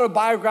kind of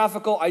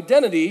autobiographical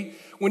identity,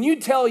 when you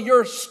tell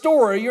your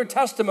story, your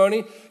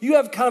testimony, you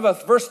have kind of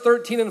a verse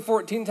 13 and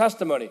 14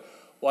 testimony.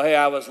 Well, hey,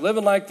 I was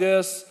living like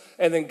this,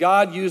 and then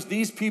God used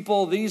these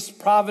people, these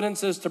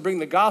providences to bring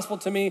the gospel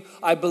to me.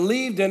 I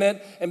believed in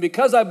it, and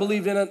because I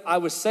believed in it, I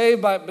was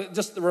saved by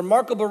just the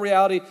remarkable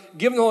reality,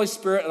 given the Holy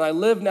Spirit, and I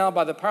live now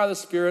by the power of the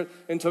Spirit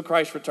until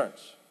Christ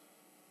returns.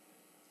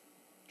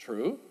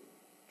 True.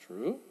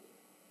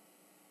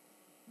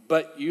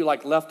 But you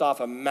left off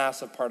a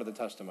massive part of the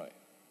testimony.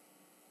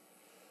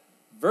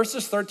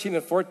 Verses 13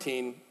 and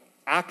 14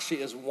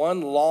 actually is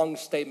one long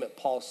statement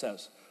Paul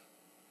says.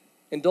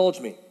 Indulge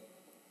me.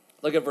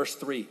 Look at verse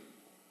 3.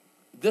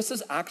 This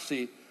is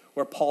actually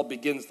where Paul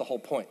begins the whole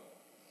point.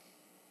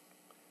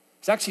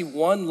 It's actually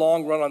one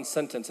long run-on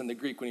sentence in the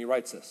Greek when he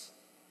writes this.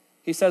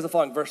 He says the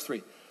following, verse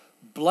 3,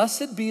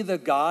 "Blessed be the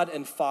God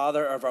and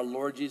Father of our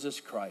Lord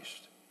Jesus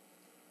Christ,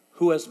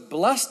 who has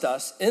blessed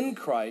us in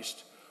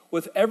Christ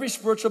with every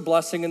spiritual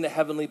blessing in the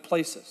heavenly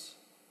places,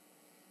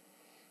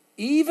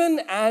 even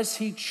as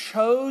he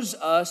chose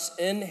us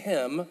in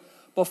him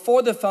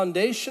before the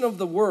foundation of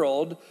the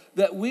world,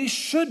 that we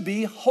should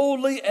be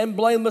holy and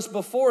blameless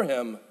before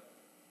him.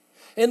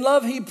 In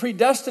love, he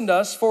predestined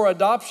us for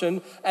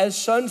adoption as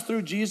sons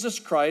through Jesus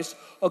Christ,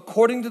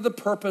 according to the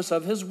purpose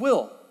of his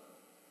will,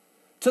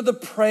 to the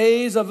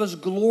praise of his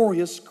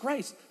glorious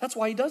grace." That's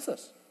why he does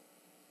this.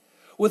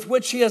 "With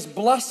which he has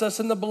blessed us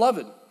in the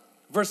beloved."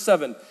 Verse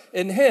 7,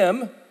 "In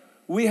him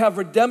we have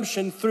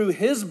redemption through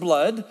his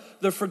blood,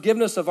 the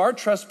forgiveness of our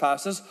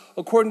trespasses,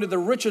 according to the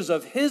riches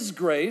of his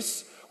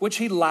grace, which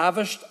he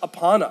lavished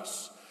upon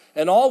us.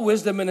 And all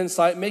wisdom and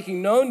insight,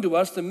 making known to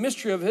us the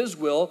mystery of his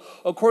will,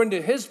 according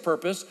to his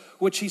purpose,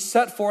 which he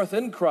set forth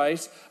in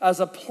Christ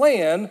as a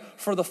plan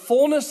for the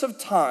fullness of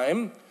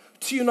time,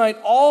 to unite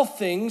all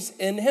things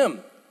in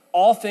him,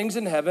 all things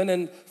in heaven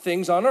and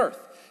things on earth.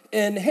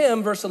 In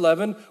him," verse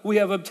 11, "we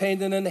have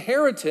obtained an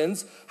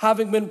inheritance,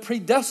 having been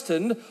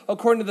predestined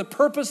according to the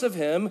purpose of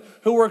him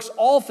who works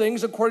all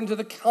things according to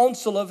the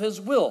counsel of his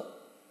will,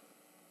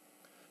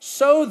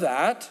 so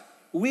that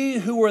we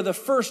who were the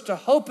first to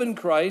hope in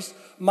Christ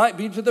might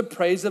be to the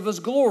praise of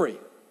his glory."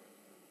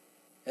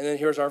 And then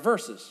here's our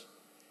verses.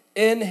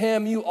 "In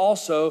him you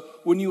also,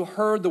 when you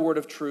heard the word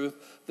of truth,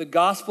 the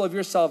gospel of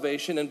your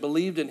salvation, and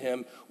believed in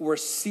him, were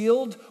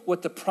sealed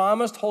with the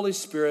promised Holy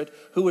Spirit,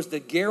 who is the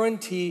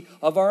guarantee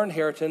of our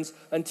inheritance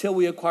until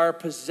we acquire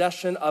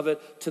possession of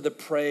it to the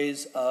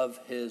praise of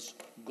his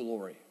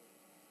glory."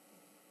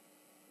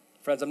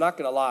 Friends, I'm not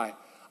gonna lie.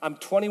 I'm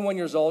 21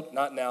 years old,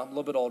 not now, I'm a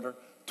little bit older,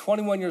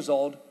 21 years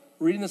old,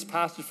 reading this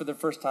passage for the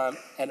first time,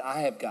 and I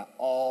have got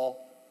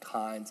all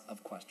kinds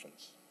of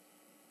questions.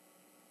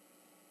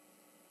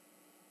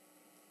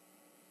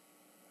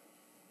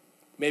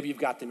 Maybe you've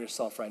got them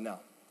yourself right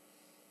now.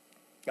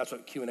 That's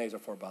what Q&As are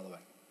for, by the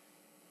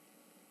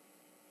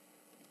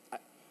way.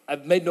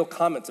 I've made no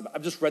comments about it.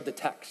 I've just read the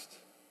text.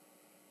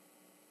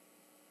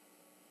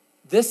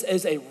 This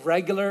is a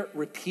regular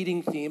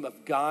repeating theme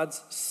of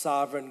God's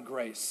sovereign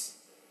grace,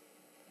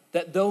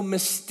 that though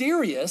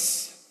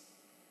mysterious,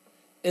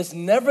 is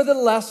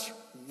nevertheless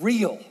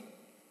real.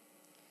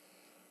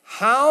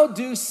 How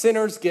do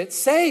sinners get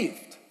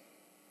saved?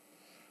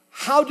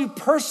 How do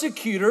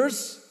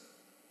persecutors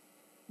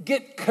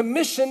get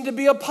commissioned to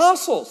be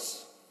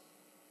apostles?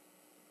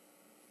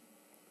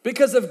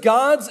 Because of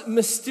God's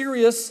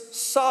mysterious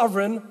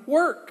sovereign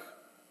work.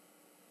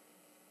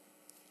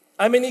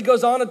 I mean, he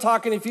goes on to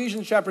talk in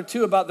Ephesians chapter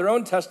 2 about their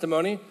own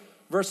testimony,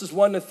 verses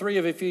 1 to 3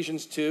 of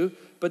Ephesians 2.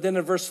 But then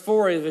in verse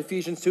 4 of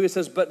Ephesians 2, it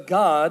says, "But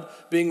God,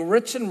 being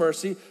rich in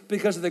mercy,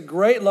 because of the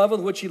great love with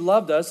which he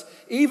loved us,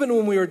 even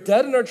when we were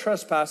dead in our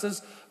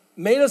trespasses,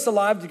 made us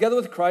alive together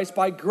with Christ.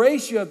 By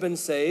grace you have been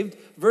saved,"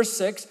 verse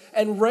 6,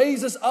 "and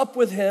raised us up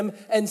with him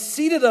and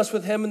seated us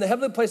with him in the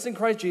heavenly place in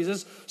Christ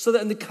Jesus, so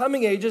that in the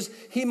coming ages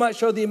he might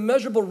show the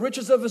immeasurable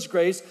riches of his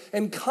grace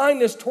and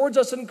kindness towards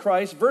us in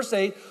Christ," verse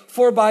 8,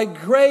 "for by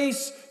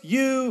grace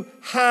you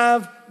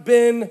have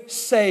been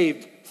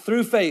saved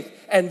through faith.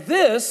 And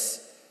this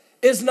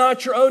is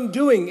not your own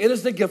doing. It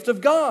is the gift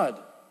of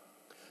God,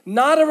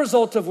 not a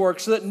result of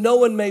works, so that no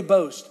one may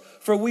boast.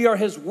 For we are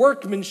his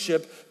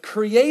workmanship,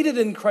 created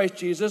in Christ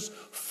Jesus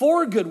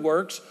for good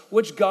works,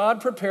 which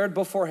God prepared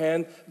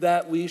beforehand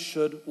that we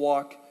should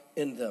walk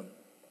in them."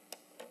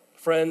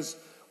 Friends,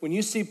 when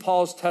you see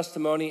Paul's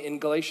testimony in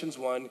Galatians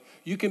 1,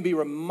 you can be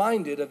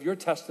reminded of your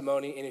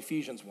testimony in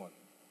Ephesians 1.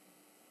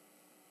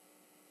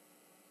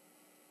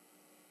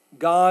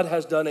 God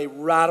has done a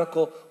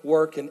radical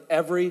work in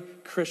every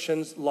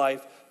Christian's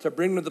life to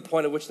bring them to the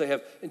point at which they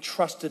have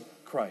entrusted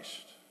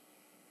Christ.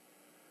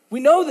 We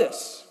know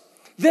this.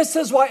 This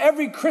is why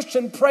every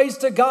Christian prays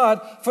to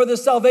God for the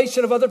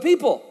salvation of other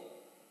people.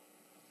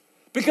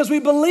 Because we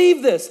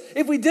believe this.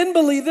 If we didn't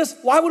believe this,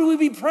 why would we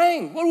be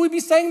praying? What would we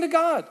be saying to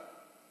God?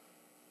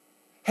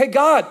 Hey,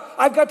 God,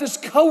 I've got this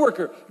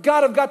coworker.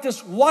 God, I've got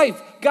this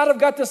wife. God, I've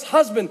got this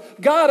husband.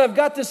 God, I've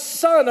got this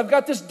son. I've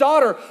got this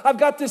daughter. I've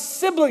got this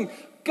sibling.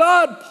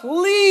 God,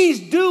 please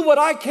do what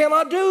I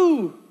cannot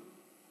do.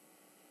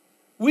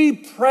 We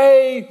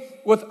pray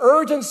with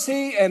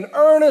urgency and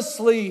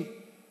earnestly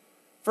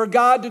for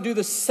God to do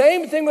the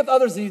same thing with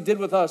others that he did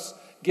with us.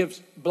 Give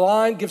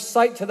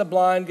sight to the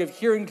blind, give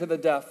hearing to the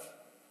deaf,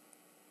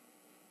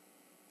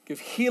 give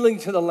healing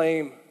to the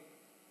lame,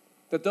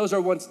 that those who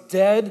are once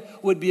dead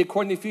would be,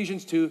 according to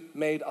Ephesians 2,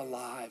 made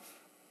alive.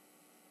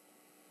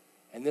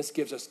 And this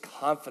gives us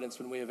confidence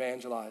when we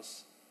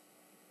evangelize.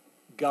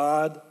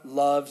 God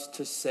loves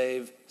to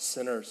save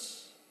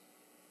sinners.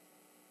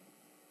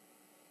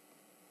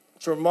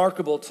 It's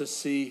remarkable to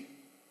see.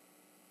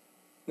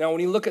 Now, when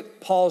you look at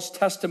Paul's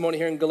testimony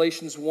here in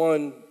Galatians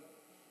 1,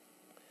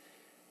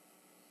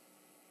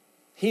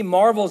 he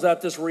marvels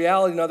at this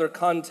reality in other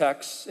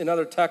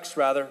texts,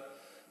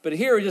 but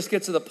here he just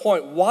gets to the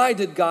point. Why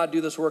did God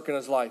do this work in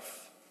his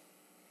life?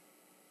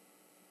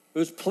 who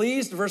was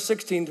pleased, verse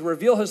 16, to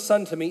reveal his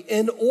son to me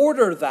in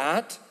order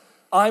that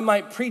I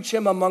might preach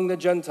him among the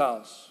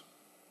Gentiles.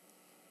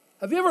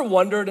 Have you ever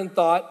wondered and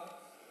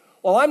thought,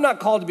 well, I'm not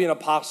called to be an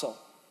apostle?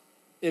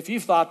 If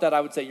you've thought that,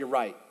 I would say you're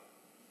right.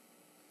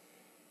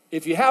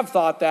 If you have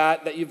thought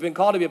that you've been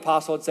called to be an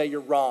apostle, I'd say you're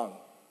wrong.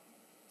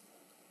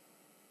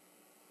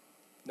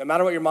 No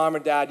matter what your mom or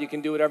dad, you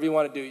can do whatever you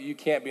want to do. You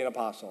can't be an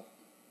apostle.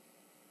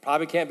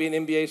 Probably can't be an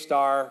NBA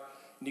star,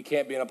 and you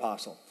can't be an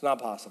apostle. It's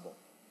not possible.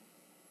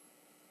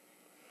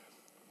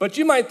 But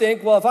you might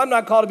think, well, if I'm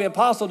not called to be an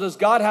apostle, does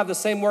God have the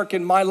same work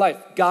in my life?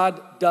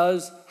 God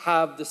does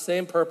have the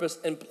same purpose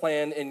and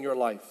plan in your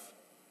life.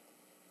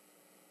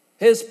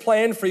 His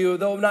plan for you,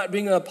 though not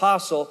being an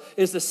apostle,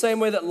 is the same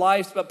way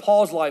that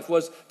Paul's life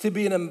was to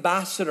be an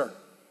ambassador.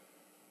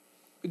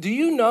 Do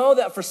you know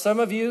that for some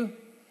of you,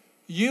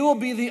 you will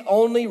be the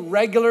only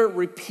regular,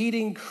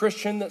 repeating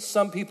Christian that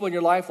some people in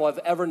your life will have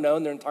ever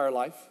known their entire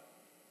life?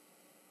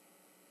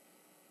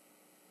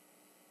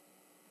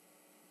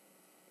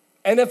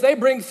 And if they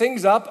bring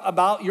things up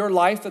about your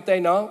life that they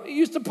know, you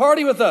used to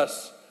party with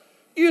us.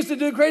 You used to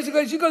do crazy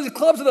things. You go to the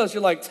clubs with us.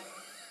 You're like,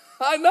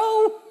 I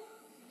know.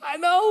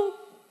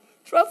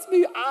 Trust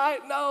me, I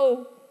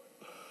know.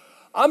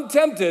 I'm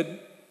tempted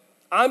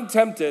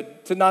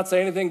to not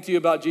say anything to you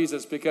about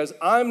Jesus because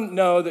I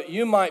know that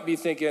you might be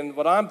thinking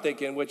what I'm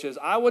thinking, which is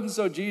I wasn't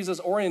so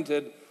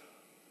Jesus-oriented,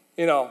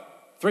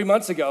 3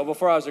 months ago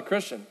before I was a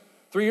Christian,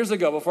 3 years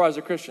ago before I was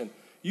a Christian.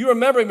 You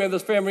remembering me in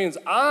those family reunions,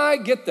 I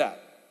get that.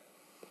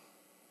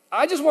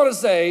 I just want to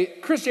say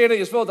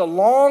Christianity is filled with a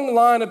long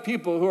line of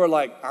people who are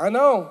like, I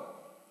know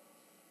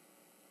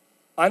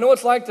what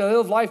it's like to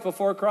live life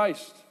before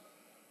Christ.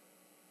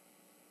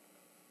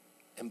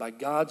 And by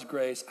God's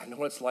grace, I know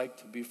what it's like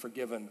to be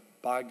forgiven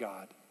by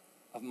God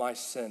of my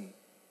sin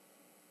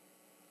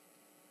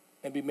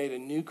and be made a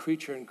new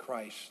creature in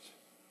Christ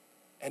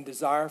and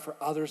desire for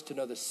others to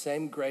know the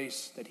same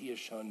grace that he has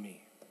shown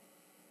me.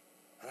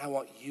 And I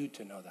want you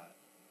to know that.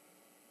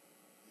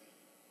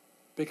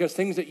 Because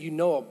things that you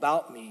know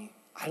about me,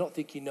 I don't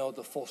think you know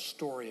the full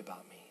story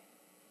about me.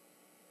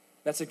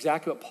 That's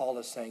exactly what Paul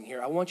is saying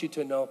here. I want you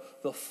to know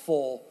the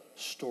full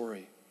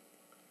story.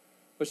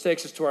 Which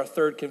takes us to our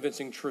third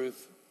convincing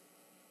truth.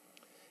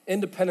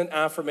 Independent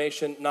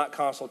affirmation, not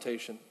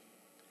consultation.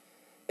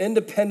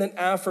 Independent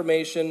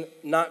affirmation,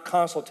 not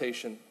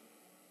consultation.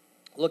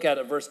 Look at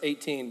it, verse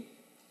 18.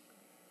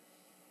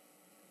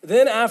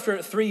 Then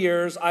after 3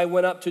 years, I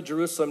went up to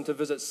Jerusalem to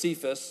visit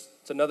Cephas.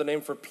 It's another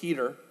name for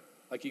Peter.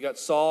 Like you got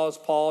Saul as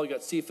Paul, you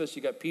got Cephas,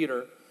 you got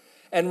Peter.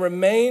 And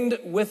remained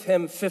with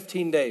him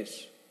 15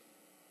 days.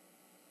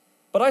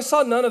 But I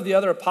saw none of the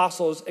other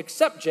apostles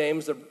except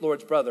James, the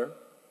Lord's brother.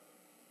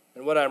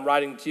 And what I'm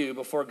writing to you,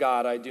 before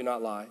God, I do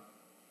not lie.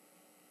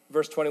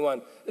 Verse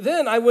 21,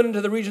 then I went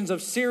into the regions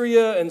of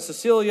Syria and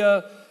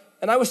Cilicia,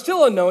 and I was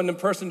still unknown in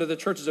person to the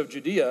churches of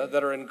Judea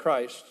that are in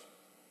Christ.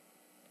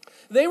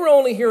 They were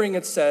only hearing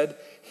it said,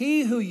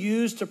 he who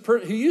used to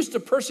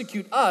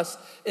persecute us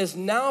is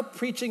now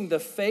preaching the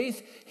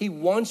faith he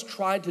once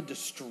tried to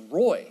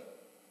destroy.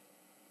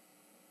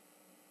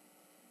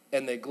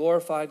 And they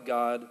glorified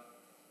God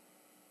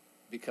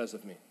because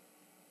of me.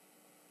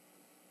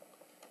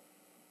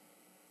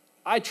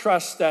 I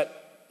trust that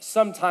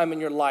sometime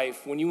in your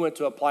life, when you went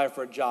to apply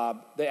for a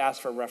job, they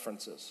asked for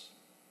references.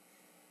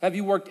 Have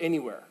you worked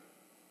anywhere?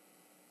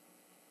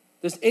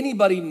 Does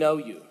anybody know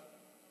you?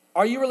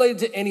 Are you related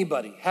to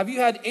anybody? Have you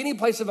had any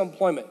place of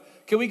employment?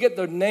 Can we get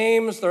their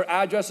names, their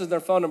addresses,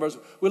 their phone numbers?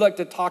 We'd like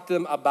to talk to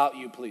them about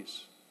you,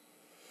 please.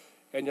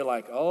 And you're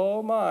like,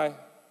 oh my,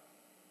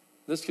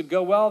 this could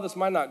go well, this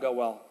might not go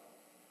well.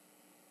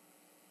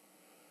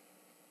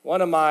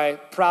 One of my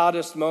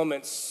proudest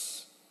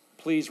moments,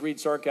 please read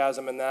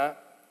sarcasm in that,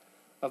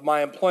 of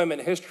my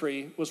employment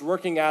history was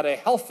working at a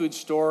health food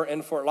store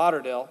in Fort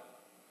Lauderdale.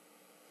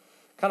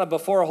 Kind of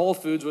before Whole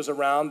Foods was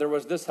around, there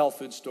was this health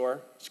food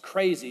store. It's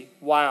crazy,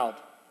 wild.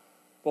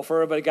 Before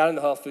everybody got in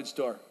the health food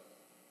store.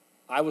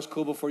 I was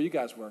cool before you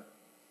guys were.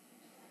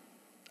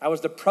 I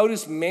was the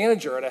produce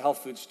manager at a health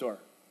food store.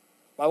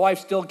 My wife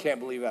still can't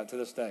believe that to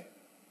this day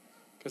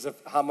because of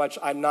how much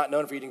I'm not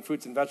known for eating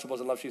fruits and vegetables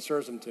unless she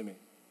serves them to me.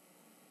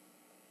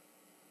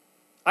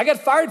 I got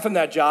fired from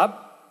that job.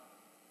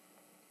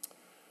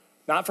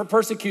 Not for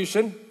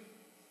persecution,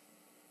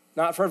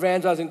 not for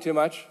evangelizing too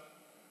much.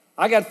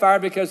 I got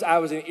fired because I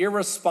was an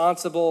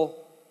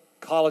irresponsible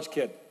college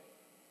kid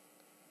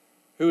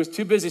who was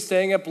too busy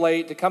staying up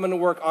late to come into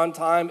work on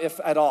time, if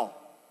at all,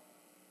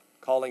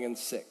 calling in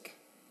sick.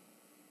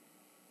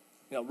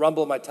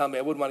 Rumble in my tummy.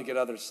 I wouldn't want to get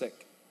others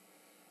sick.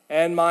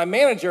 And my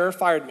manager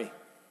fired me.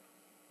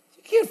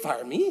 You can't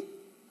fire me.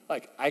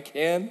 Like, I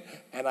can,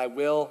 and I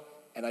will,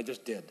 and I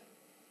just did.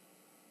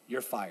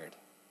 You're fired.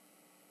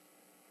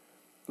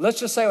 Let's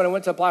just say when I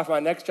went to apply for my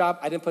next job,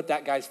 I didn't put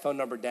that guy's phone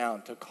number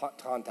down to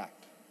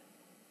contact.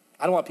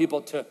 I don't want people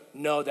to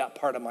know that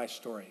part of my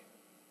story.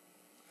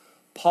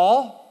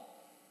 Paul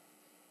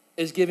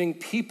is giving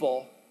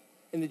people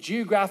in the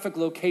geographic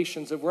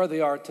locations of where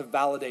they are to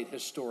validate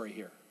his story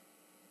here.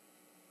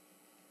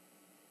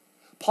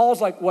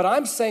 Paul's like, what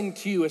I'm saying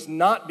to you is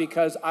not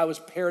because I was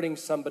parroting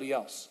somebody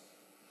else,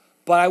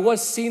 but I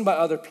was seen by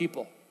other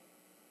people.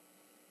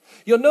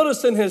 You'll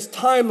notice in his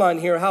timeline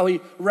here how he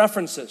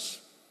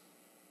references.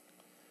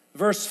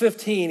 Verse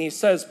 15, he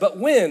says, but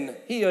when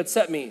he had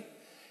sent me.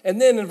 And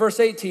then in verse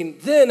 18,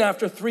 then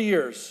after 3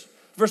 years.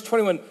 Verse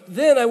 21,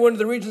 then I went to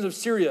the regions of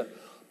Syria.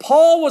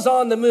 Paul was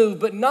on the move,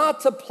 but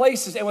not to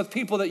places and with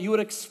people that you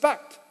would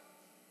expect.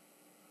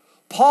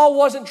 Paul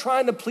wasn't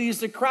trying to please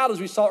the crowd,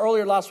 as we saw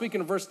earlier last week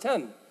in verse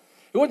 10.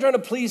 He wasn't trying to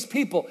please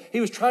people. He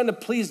was trying to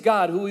please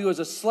God, who he was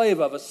a slave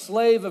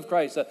of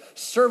Christ, a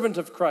servant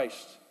of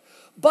Christ.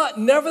 But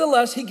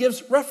nevertheless, he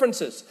gives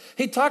references.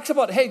 He talks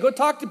about, hey, go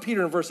talk to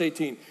Peter in verse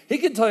 18. He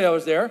can tell you I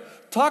was there.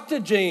 Talk to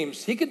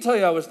James. He can tell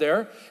you I was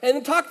there. And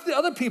then talk to the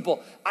other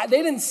people.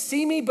 They didn't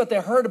see me, but they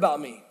heard about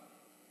me.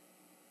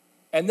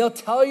 And they'll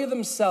tell you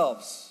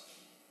themselves.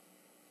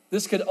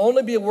 This could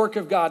only be a work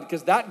of God,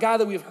 because that guy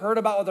that we've heard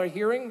about with our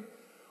hearing,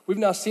 we've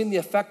now seen the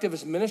effect of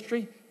his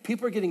ministry.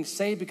 People are getting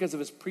saved because of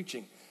his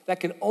preaching.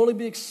 That can only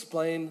be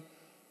explained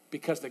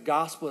because the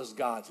gospel is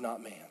God's,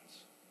 not man's.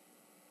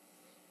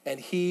 And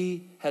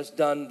he has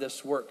done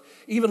this work.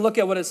 Even look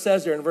at what it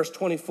says there in verse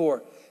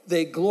 24.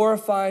 They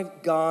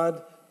glorified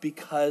God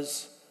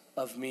because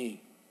of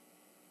me.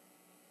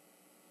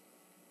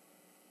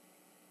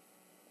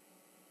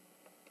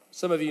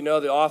 Some of you know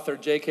the author,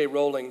 J.K.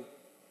 Rowling,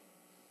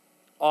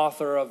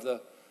 author of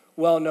the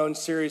well-known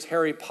series,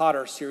 Harry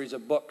Potter series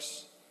of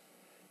books.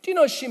 Do you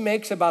know she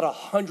makes about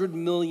 $100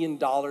 million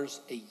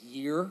a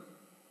year?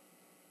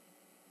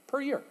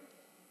 Per year.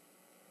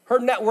 Her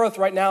net worth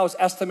right now is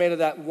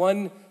estimated at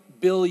 $1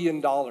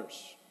 billion.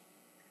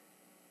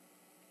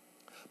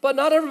 But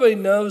not everybody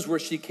knows where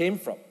she came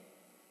from.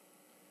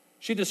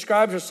 She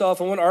describes herself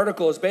in one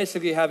article as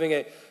basically having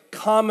a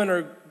common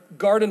or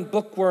garden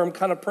bookworm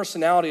kind of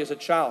personality as a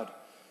child,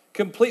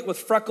 complete with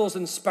freckles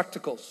and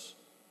spectacles.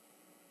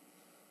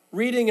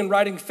 Reading and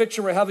writing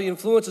fiction were heavy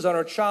influences on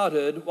her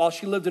childhood while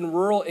she lived in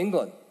rural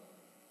England.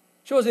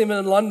 She wasn't even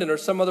in London or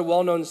some other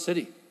well-known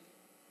city.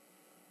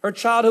 Her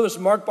childhood was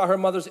marked by her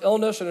mother's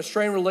illness and a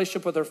strained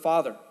relationship with her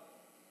father.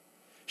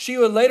 She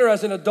would later,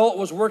 as an adult,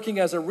 was working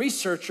as a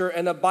researcher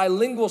and a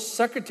bilingual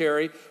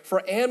secretary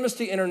for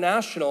Amnesty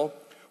International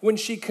when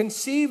she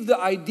conceived the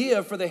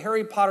idea for the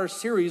Harry Potter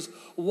series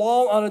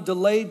while on a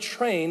delayed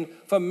train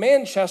from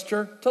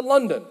Manchester to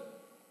London.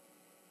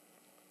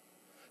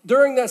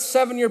 During that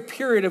 7-year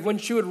period of when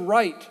she would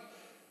write,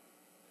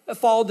 it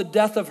followed the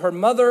death of her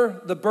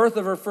mother, the birth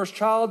of her first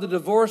child, the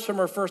divorce from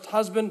her first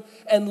husband,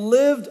 and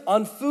lived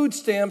on food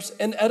stamps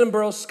in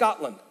Edinburgh,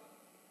 Scotland.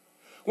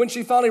 When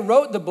she finally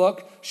wrote the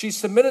book, she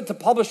submitted to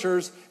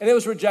publishers, and it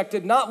was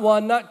rejected not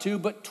 1, not 2,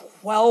 but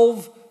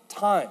 12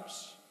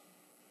 times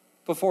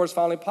before it was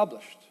finally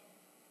published.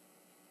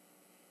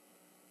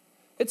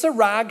 It's a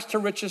rags to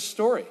riches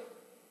story.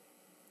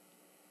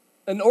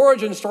 An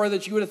origin story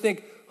that you would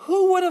think,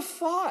 who would have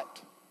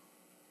thought?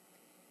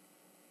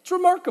 It's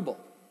remarkable.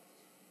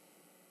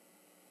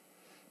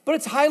 But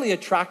it's highly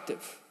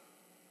attractive.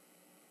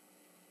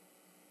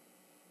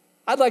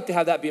 I'd like to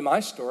have that be my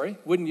story,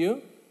 wouldn't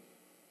you?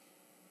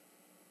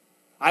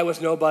 I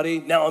was nobody,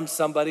 now I'm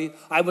somebody.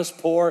 I was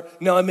poor,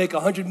 now I make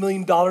 $100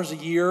 million a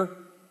year.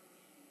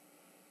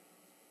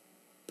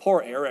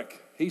 Poor Eric,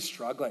 he's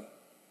struggling.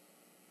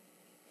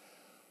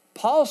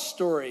 Paul's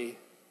story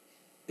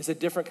is a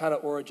different kind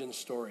of origin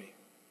story.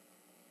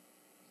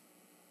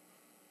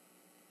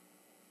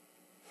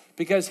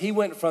 Because he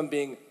went from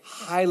being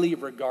highly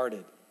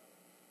regarded,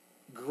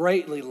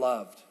 greatly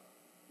loved,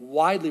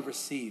 widely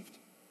received,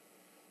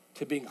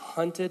 to being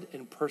hunted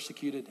and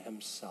persecuted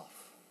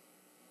himself.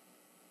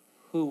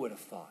 Who would have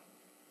thought?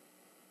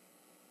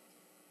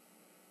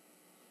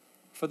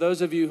 For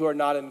those of you who are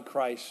not in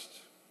Christ,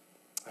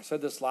 I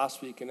said this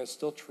last week and it's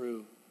still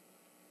true.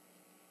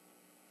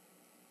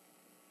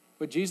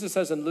 What Jesus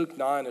says in Luke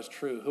 9 is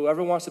true.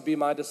 Whoever wants to be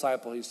my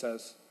disciple, he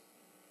says,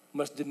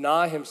 must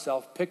deny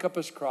himself, pick up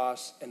his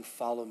cross, and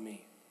follow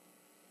me.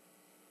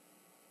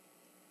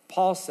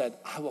 Paul said,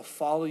 I will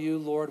follow you,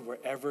 Lord,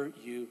 wherever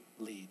you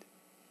lead,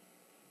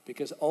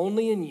 because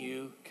only in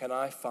you can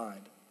I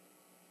find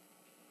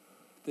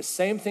the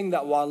same thing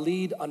that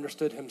Walid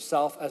understood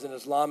himself as an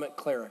Islamic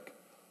cleric.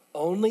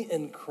 Only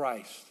in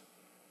Christ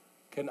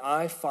can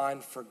I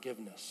find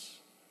forgiveness.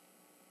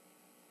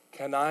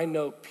 Can I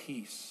know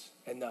peace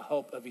and the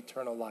hope of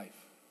eternal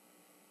life?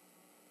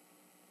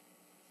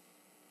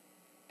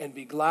 And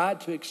be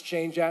glad to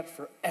exchange that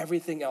for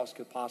everything else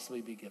could possibly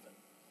be given.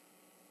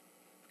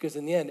 Because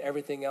in the end,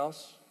 everything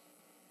else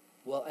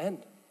will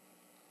end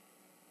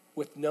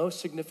with no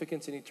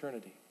significance in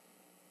eternity.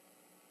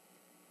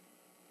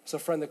 So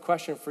friend, the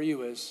question for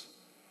you is,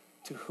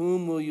 to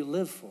whom will you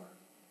live for?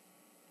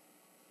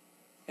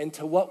 And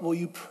to what will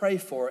you pray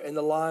for in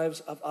the lives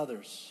of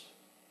others?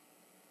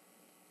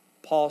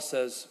 Paul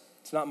says,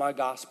 it's not my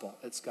gospel,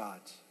 it's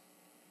God's.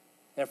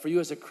 And for you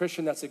as a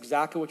Christian, that's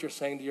exactly what you're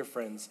saying to your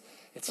friends.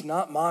 It's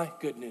not my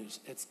good news,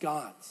 it's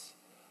God's,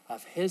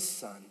 of his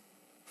Son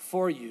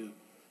for you,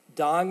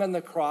 dying on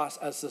the cross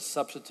as the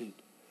substitute,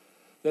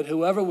 that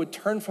whoever would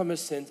turn from his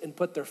sins and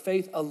put their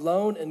faith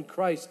alone in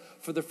Christ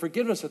for the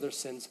forgiveness of their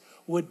sins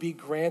would be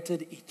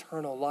granted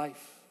eternal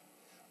life,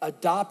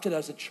 adopted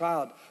as a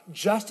child,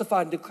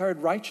 justified and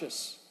declared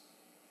righteous,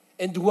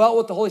 and dwelt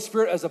with the Holy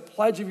Spirit as a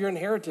pledge of your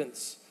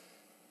inheritance,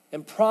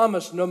 and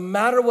promised no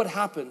matter what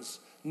happens,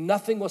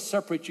 nothing will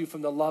separate you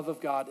from the love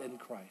of God in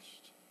Christ.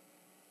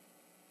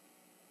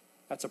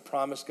 That's a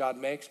promise God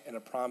makes and a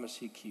promise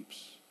he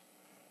keeps,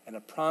 and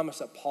a promise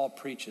that Paul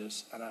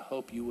preaches, and I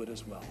hope you would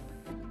as well.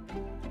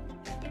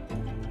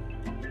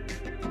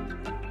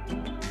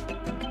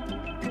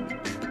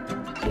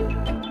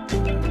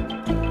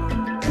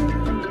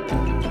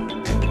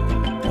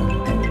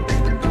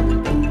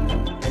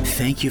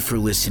 Thank you for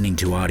listening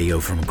to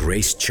audio from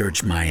Grace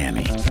Church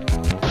Miami.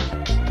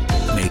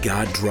 May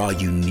God draw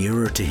you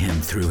nearer to him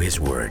through his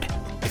word.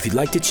 If you'd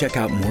like to check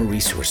out more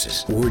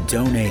resources or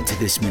donate to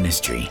this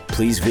ministry,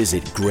 please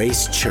visit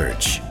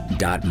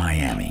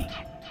gracechurch.miami.